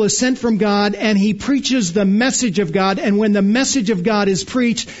angel is sent from God and he preaches the message of God. And when the message of God is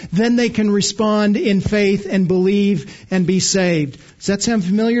preached, then they can respond in faith and believe and be saved. Does that sound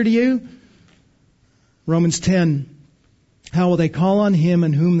familiar to you? Romans 10. How will they call on him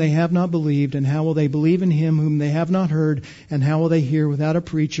in whom they have not believed? And how will they believe in him whom they have not heard? And how will they hear without a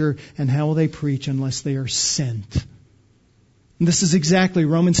preacher? And how will they preach unless they are sent? And this is exactly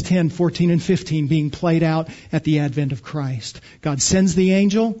Romans 10, 14 and 15 being played out at the advent of Christ. God sends the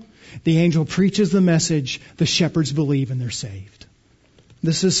angel preaches the message, the shepherds believe and they're saved.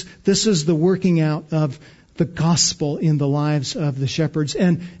 This is the working out of the gospel in the lives of the shepherds.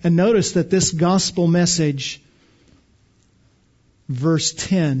 And notice that this gospel message, verse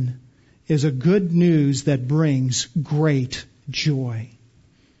 10, is a good news that brings great joy.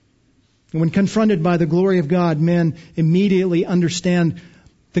 And when confronted by the glory of God, men immediately understand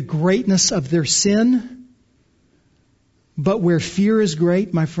the greatness of their sin. But where fear is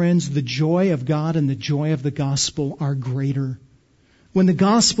great, my friends, the joy of God and the joy of the gospel are greater. When the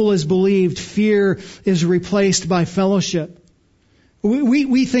gospel is believed, fear is replaced by fellowship.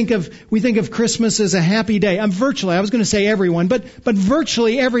 We think of Christmas as a happy day. I was going to say everyone, but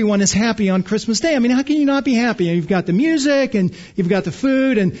virtually everyone is happy on Christmas Day. I mean, how can you not be happy? You've got the music and you've got the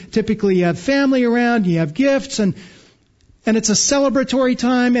food and typically you have family around, you have gifts and it's a celebratory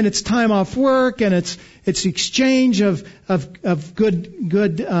time and it's time off work and it's exchange of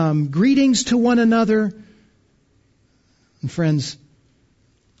good greetings to one another. And friends,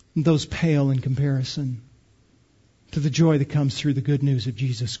 those pale in comparison to the joy that comes through the good news of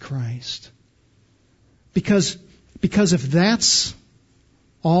Jesus Christ. Because if that's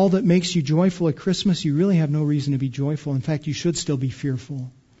all that makes you joyful at Christmas, you really have no reason to be joyful. In fact, you should still be fearful.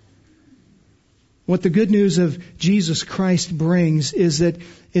 What the good news of Jesus Christ brings is that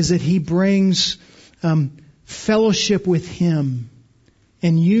He brings fellowship with Him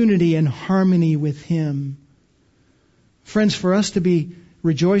and unity and harmony with Him. Friends, for us to be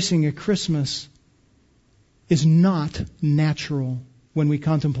rejoicing at Christmas is not natural when we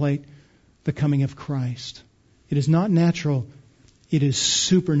contemplate the coming of Christ. It is not natural. It is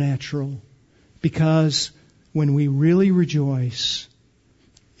supernatural. Because when we really rejoice,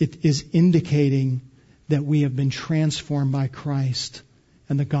 it is indicating that we have been transformed by Christ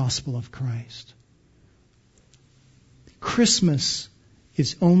and the gospel of Christ. Christmas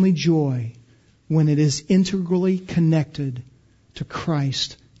is only joy when it is integrally connected to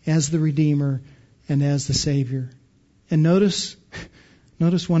Christ as the Redeemer and as the Savior. And notice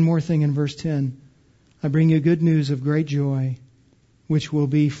one more thing in verse 10. I bring you good news of great joy, which will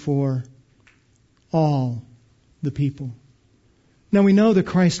be for all the people. Now we know that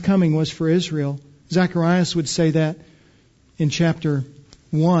Christ's coming was for Israel. Zacharias would say that in chapter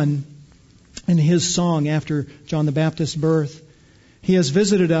 1 in his song after John the Baptist's birth. He has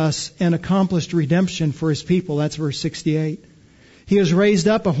visited us and accomplished redemption for His people. That's verse 68. He has raised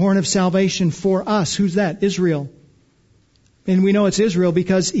up a horn of salvation for us. Who's that? Israel. And we know it's Israel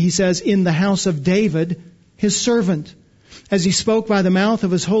because He says, in the house of David, His servant, as He spoke by the mouth of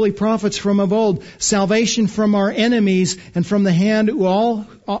His holy prophets from of old, salvation from our enemies and from the hand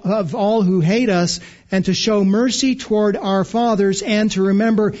of all who hate us, and to show mercy toward our fathers, and to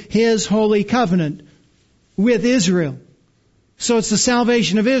remember His holy covenant with Israel. So it's the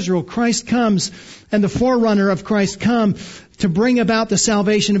salvation of Israel. Christ comes, and the forerunner of Christ come to bring about the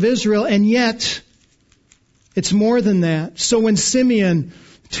salvation of Israel, and yet it's more than that. So when Simeon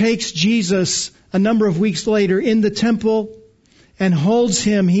takes Jesus a number of weeks later in the temple and holds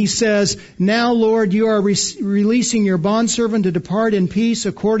Him, he says, "Now, Lord, you are releasing your bondservant to depart in peace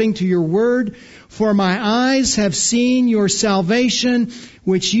according to your word. For my eyes have seen your salvation,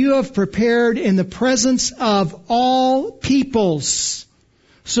 which you have prepared in the presence of all peoples."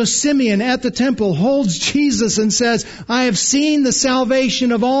 So Simeon at the temple holds Jesus and says, "I have seen the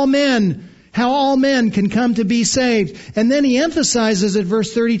salvation of all men," how all men can come to be saved. And then he emphasizes at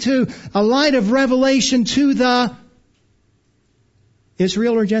verse 32, a light of revelation to the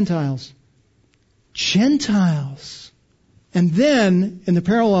Israel or Gentiles? Gentiles. And then, in the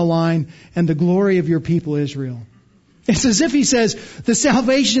parallel line, and the glory of your people Israel. It's as if he says, the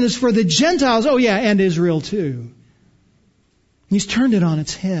salvation is for the Gentiles. Oh yeah, and Israel too. He's turned it on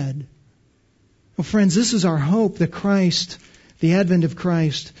its head. Well, friends, this is our hope that Christ, the advent of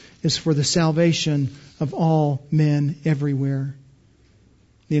Christ, is for the salvation of all men everywhere.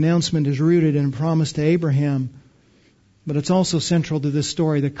 The announcement is rooted in a promise to Abraham, but it's also central to this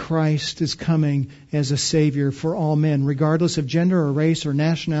story that Christ is coming as a Savior for all men, regardless of gender or race or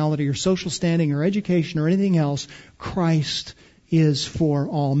nationality or social standing or education or anything else. Christ is for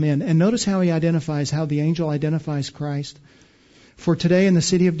all men. And notice how how the angel identifies Christ. "For today in the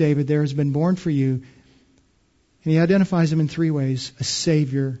city of David there has been born for you," and he identifies him in three ways: a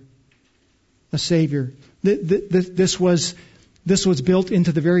Savior. A Savior. This was built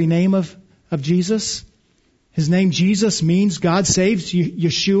into the very name of Jesus. His name Jesus means God saves.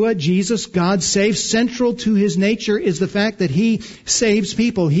 Yeshua, Jesus, God saves. Central to His nature is the fact that He saves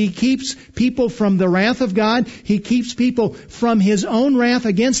people. He keeps people from the wrath of God. He keeps people from His own wrath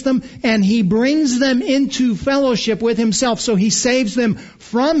against them, and He brings them into fellowship with Himself. So He saves them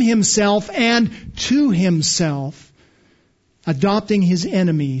from Himself and to Himself, adopting His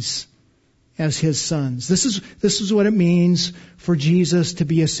enemies as His sons. This is what it means for Jesus to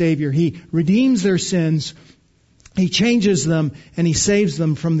be a Savior. He redeems their sins, He changes them, and He saves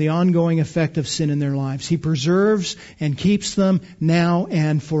them from the ongoing effect of sin in their lives. He preserves and keeps them now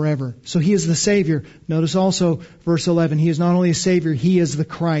and forever. So He is the Savior. Notice also verse 11, He is not only a Savior, He is the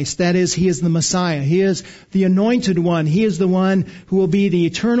Christ. That is, He is the Messiah. He is the Anointed One. He is the one who will be the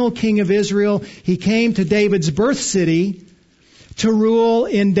eternal King of Israel. He came to David's birth city to rule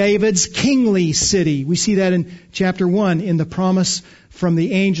in David's kingly city. We see that in chapter 1 in the promise from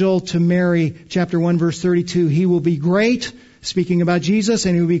the angel to Mary, chapter 1 verse 32. He will be great, speaking about Jesus,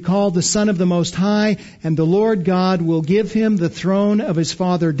 and He will be called the Son of the Most High, and the Lord God will give Him the throne of His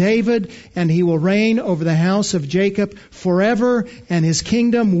father David, and He will reign over the house of Jacob forever, and His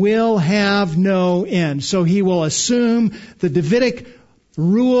kingdom will have no end. So He will assume the Davidic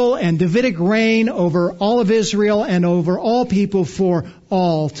rule and Davidic reign over all of Israel and over all people for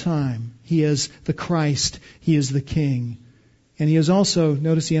all time. He is the Christ. He is the King. And He is also,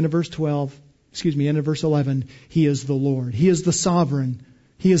 notice the end of verse 11, He is the Lord. He is the sovereign.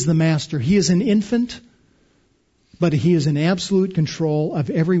 He is the master. He is an infant, but He is in absolute control of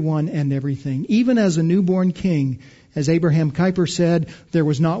everyone and everything. Even as a newborn king, as Abraham Kuyper said, there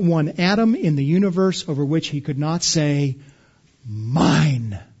was not one atom in the universe over which He could not say,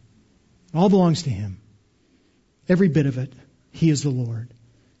 "Mine." It all belongs to Him. Every bit of it. He is the Lord.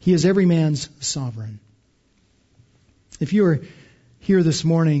 He is every man's sovereign. If you are here this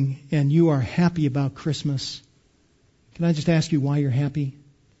morning and you are happy about Christmas, can I just ask you why you're happy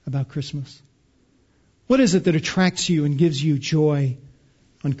about Christmas? What is it that attracts you and gives you joy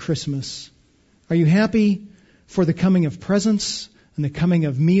on Christmas? Are you happy for the coming of presents and the coming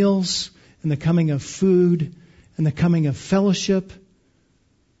of meals and the coming of food and the coming of fellowship?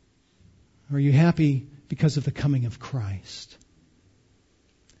 Or are you happy because of the coming of Christ?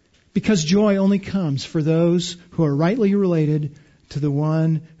 Because joy only comes for those who are rightly related to the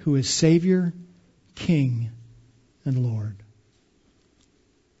one who is Savior, King, and Lord.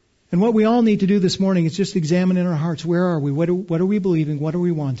 And what we all need to do this morning is just examine in our hearts, where are we? What are we believing? What are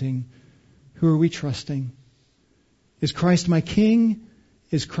we wanting? Who are we trusting? Is Christ my King?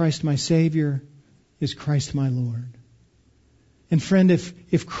 Is Christ my Savior? Is Christ my Lord? And friend,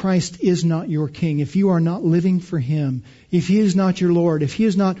 if Christ is not your King, if you are not living for Him, if He is not your Lord, if He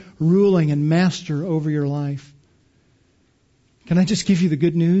is not ruling and master over your life, can I just give you the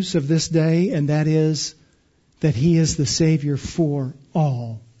good news of this day? And that is, that He is the Savior for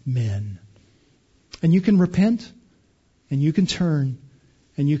all men. And you can repent, and you can turn,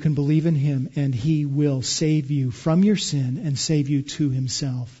 and you can believe in Him, and He will save you from your sin and save you to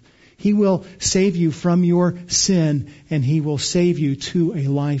Himself. He will save you from your sin, and He will save you to a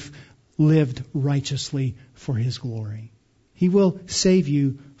life lived righteously for His glory. He will save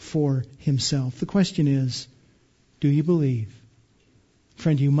you for Himself. The question is, do you believe?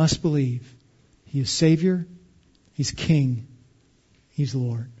 Friend, you must believe. He is Savior. He's King. He's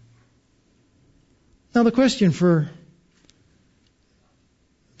Lord. Now the question for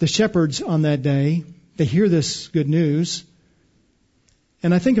the shepherds on that day, they hear this good news.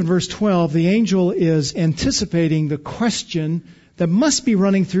 And I think in verse 12, the angel is anticipating the question that must be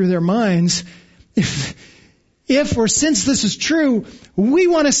running through their minds. If or since this is true, we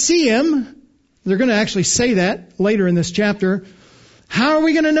want to see Him. They're going to actually say that later in this chapter. How are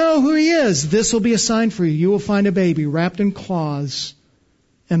we going to know who He is? This will be a sign for you. You will find a baby wrapped in cloths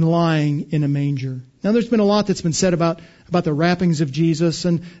and lying in a manger. Now there's been a lot that's been said about the wrappings of Jesus,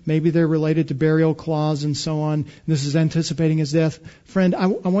 and maybe they're related to burial cloths and so on. This is anticipating His death. Friend, I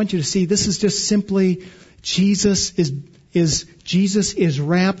want you to see this is just simply Jesus is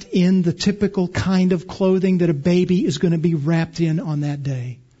wrapped in the typical kind of clothing that a baby is going to be wrapped in on that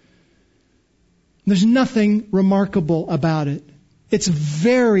day. There's nothing remarkable about it. It's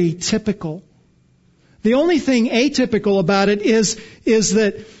very typical. The only thing atypical about it is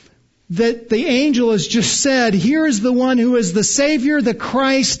that the angel has just said, here is the one who is the Savior, the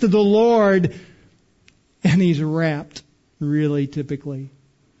Christ, the Lord, and He's wrapped, really typically.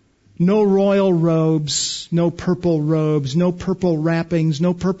 No royal robes, no purple robes, no purple wrappings,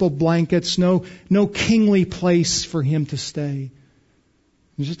 no purple blankets, no kingly place for Him to stay.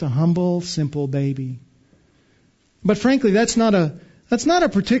 He's just a humble, simple baby. But frankly, that's not a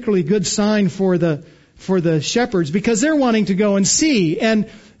particularly good sign for the shepherds, because they're wanting to go and see. And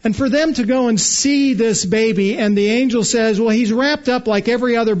for them to go and see this baby, and the angel says, well, He's wrapped up like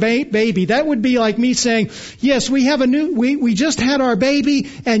every other baby. That would be like me saying, yes, we just had our baby,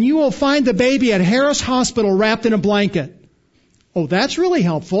 and you will find the baby at Harris Hospital wrapped in a blanket. Oh, that's really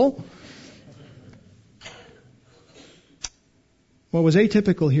helpful. What was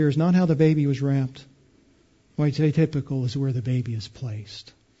atypical here is not how the baby was wrapped. What's atypical is where the baby is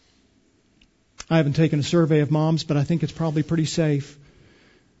placed. I haven't taken a survey of moms, but I think it's probably pretty safe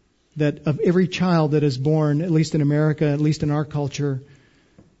that of every child that is born, at least in America, at least in our culture,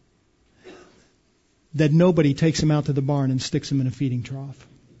 that nobody takes him out to the barn and sticks him in a feeding trough.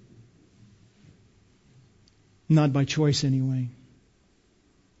 Not by choice anyway.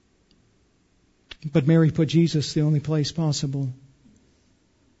 But Mary put Jesus the only place possible,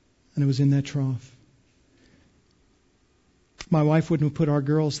 and it was in that trough. My wife wouldn't have put our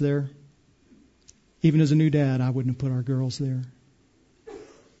girls there. Even as a new dad, I wouldn't have put our girls there.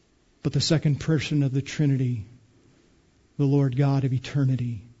 But the second person of the Trinity, the Lord God of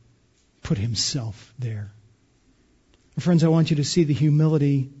eternity, put Himself there. Friends, I want you to see the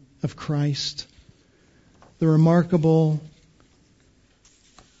humility of Christ, the remarkable,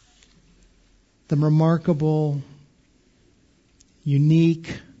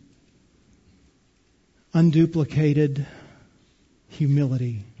 unique, unduplicated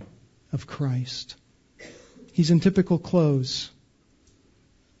humility of Christ. He's in typical clothes,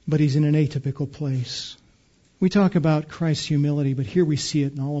 but He's in an atypical place. We talk about Christ's humility, but here we see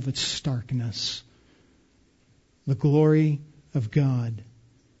it in all of its starkness. The glory of God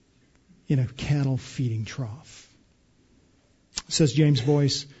in a cattle feeding trough. Says James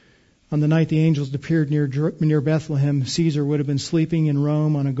Boyce, on the night the angels appeared near Bethlehem, Caesar would have been sleeping in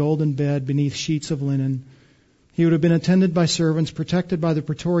Rome on a golden bed beneath sheets of linen. He would have been attended by servants, protected by the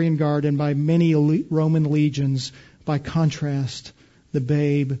Praetorian Guard, and by many Roman legions. By contrast, the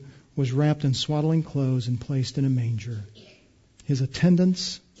babe was wrapped in swaddling clothes and placed in a manger. His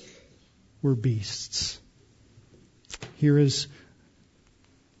attendants were beasts.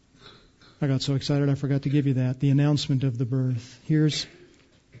 I got so excited I forgot to give you that, the announcement of the birth. Here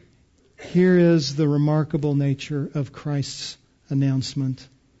is the remarkable nature of Christ's announcement.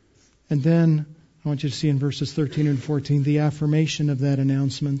 And then I want you to see in verses 13 and 14 the affirmation of that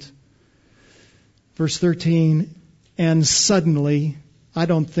announcement. Verse 13, and suddenly, I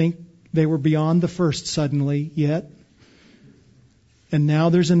don't think they were beyond the first suddenly yet. And now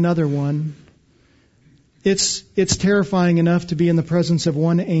there's another one. It's terrifying enough to be in the presence of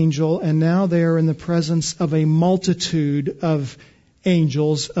one angel, and now they are in the presence of a multitude of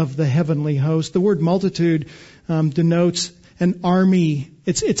angels of the heavenly host. The word multitude denotes an army.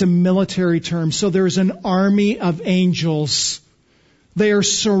 It's a military term. So there's an army of angels They are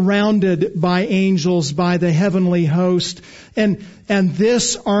surrounded by angels, by the heavenly host. And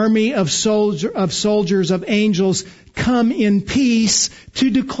this army of soldiers, of angels, come in peace to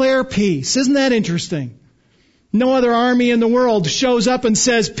declare peace. Isn't that interesting? No other army in the world shows up and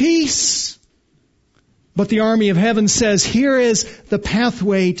says, peace. But the army of heaven says, here is the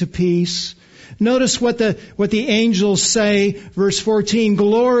pathway to peace. Notice what the angels say, verse 14,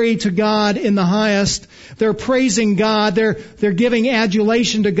 glory to God in the highest. They're praising God. They're giving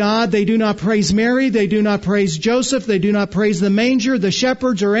adulation to God. They do not praise Mary. They do not praise Joseph. They do not praise the manger, the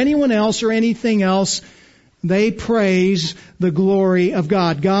shepherds, or anyone else or anything else. They praise the glory of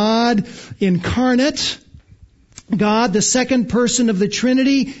God. God incarnate, God, the second person of the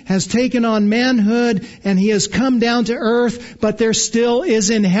Trinity, has taken on manhood and He has come down to earth, but there still is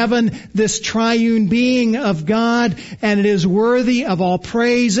in heaven this triune being of God, and it is worthy of all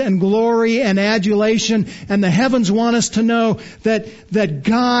praise and glory and adulation. And the heavens want us to know that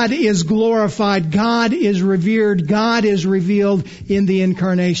God is glorified, God is revered, God is revealed in the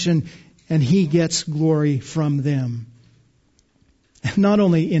incarnation, and He gets glory from them. Not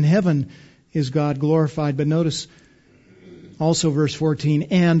only in heaven is God glorified, but notice also verse 14,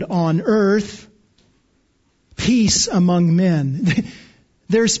 and on earth, peace among men.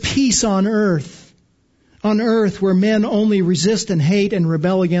 There's peace on earth. On earth, where men only resist and hate and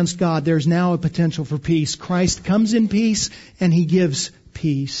rebel against God, there's now a potential for peace. Christ comes in peace, and He gives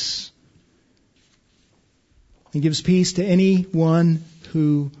peace. He gives peace to anyone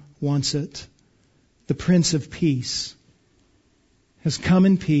who wants it. The Prince of Peace has come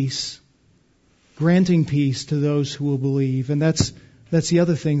in peace, granting peace to those who will believe. And that's the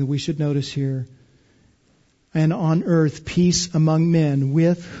other thing that we should notice here. And on earth, peace among men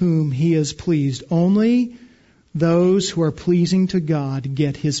with whom He is pleased. Only those who are pleasing to God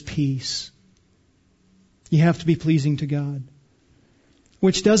get His peace. You have to be pleasing to God.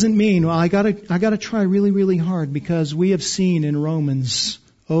 Which doesn't mean, well, I gotta try really, really hard, because we have seen in Romans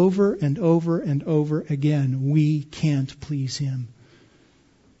over and over and over again, we can't please Him.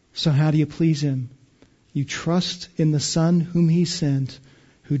 So how do you please Him? You trust in the Son whom He sent,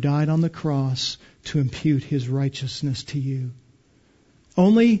 who died on the cross to impute His righteousness to you.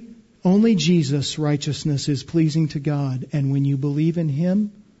 Only Jesus' righteousness is pleasing to God. And when you believe in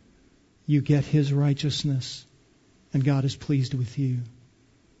Him, you get His righteousness. And God is pleased with you.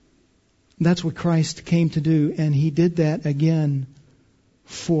 That's what Christ came to do. And He did that again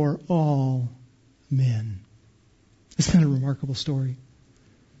for all men. Isn't that a remarkable story?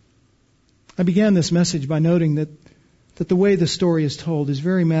 I began this message by noting that the way the story is told is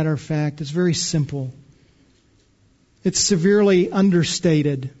very matter of fact. It's very simple. It's severely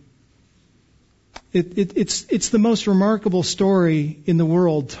understated. It's the most remarkable story in the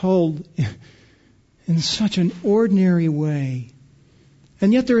world, told in such an ordinary way.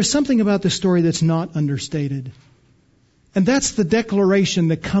 And yet there is something about the story that's not understated. And that's the declaration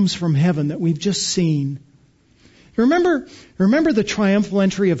that comes from heaven that we've just seen. Remember the triumphal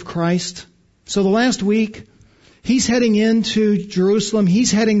entry of Christ? So the last week, He's heading into Jerusalem.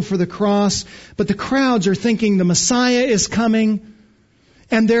 He's heading for the cross. But the crowds are thinking the Messiah is coming.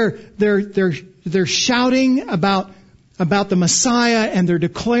 And they're shouting about the Messiah, and they're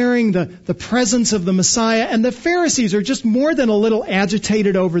declaring the presence of the Messiah. And the Pharisees are just more than a little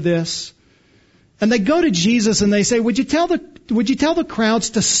agitated over this. And they go to Jesus and they say, would you tell the crowds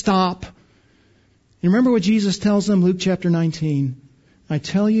to stop? You remember what Jesus tells them, Luke chapter 19. I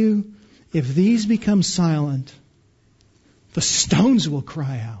tell you, if these become silent, the stones will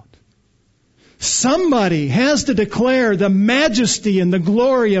cry out. Somebody has to declare the majesty and the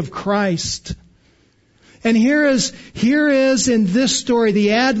glory of Christ. And here is in this story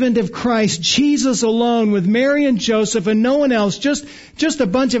the advent of Christ, Jesus alone with Mary and Joseph and no one else, just a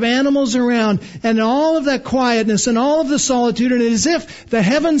bunch of animals around, and all of that quietness and all of the solitude, and as if the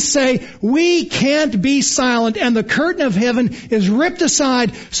heavens say, we can't be silent, and the curtain of heaven is ripped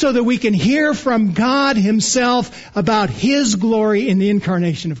aside so that we can hear from God Himself about His glory in the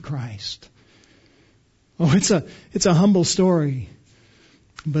incarnation of Christ. Oh, it's a humble story,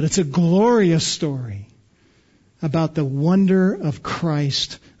 but it's a glorious story about the wonder of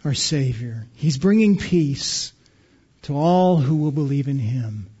Christ, our Savior. He's bringing peace to all who will believe in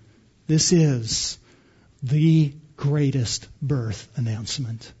Him. This is the greatest birth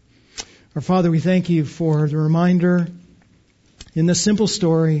announcement. Our Father, we thank You for the reminder in this simple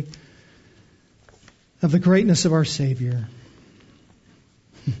story of the greatness of our Savior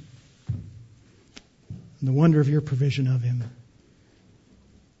and the wonder of Your provision of Him.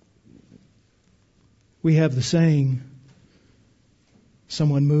 We have the saying,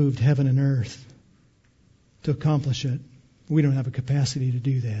 someone moved heaven and earth to accomplish it. We don't have a capacity to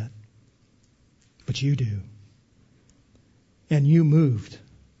do that. But you do. And you moved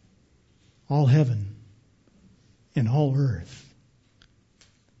all heaven and all earth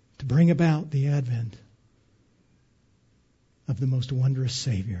to bring about the advent of the most wondrous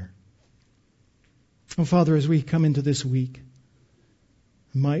Savior. Oh, Father, as we come into this week,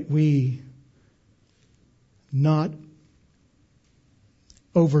 might we not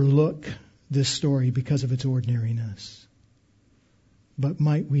overlook this story because of its ordinariness, but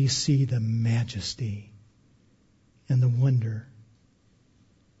might we see the majesty and the wonder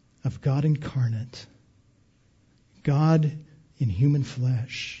of God incarnate, God in human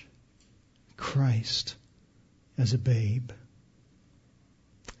flesh, Christ as a babe.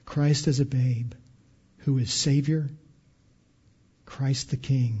 Christ as a babe who is Savior, Christ the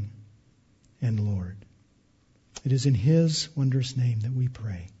King and Lord. It is in His wondrous name that we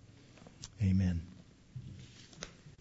pray. Amen.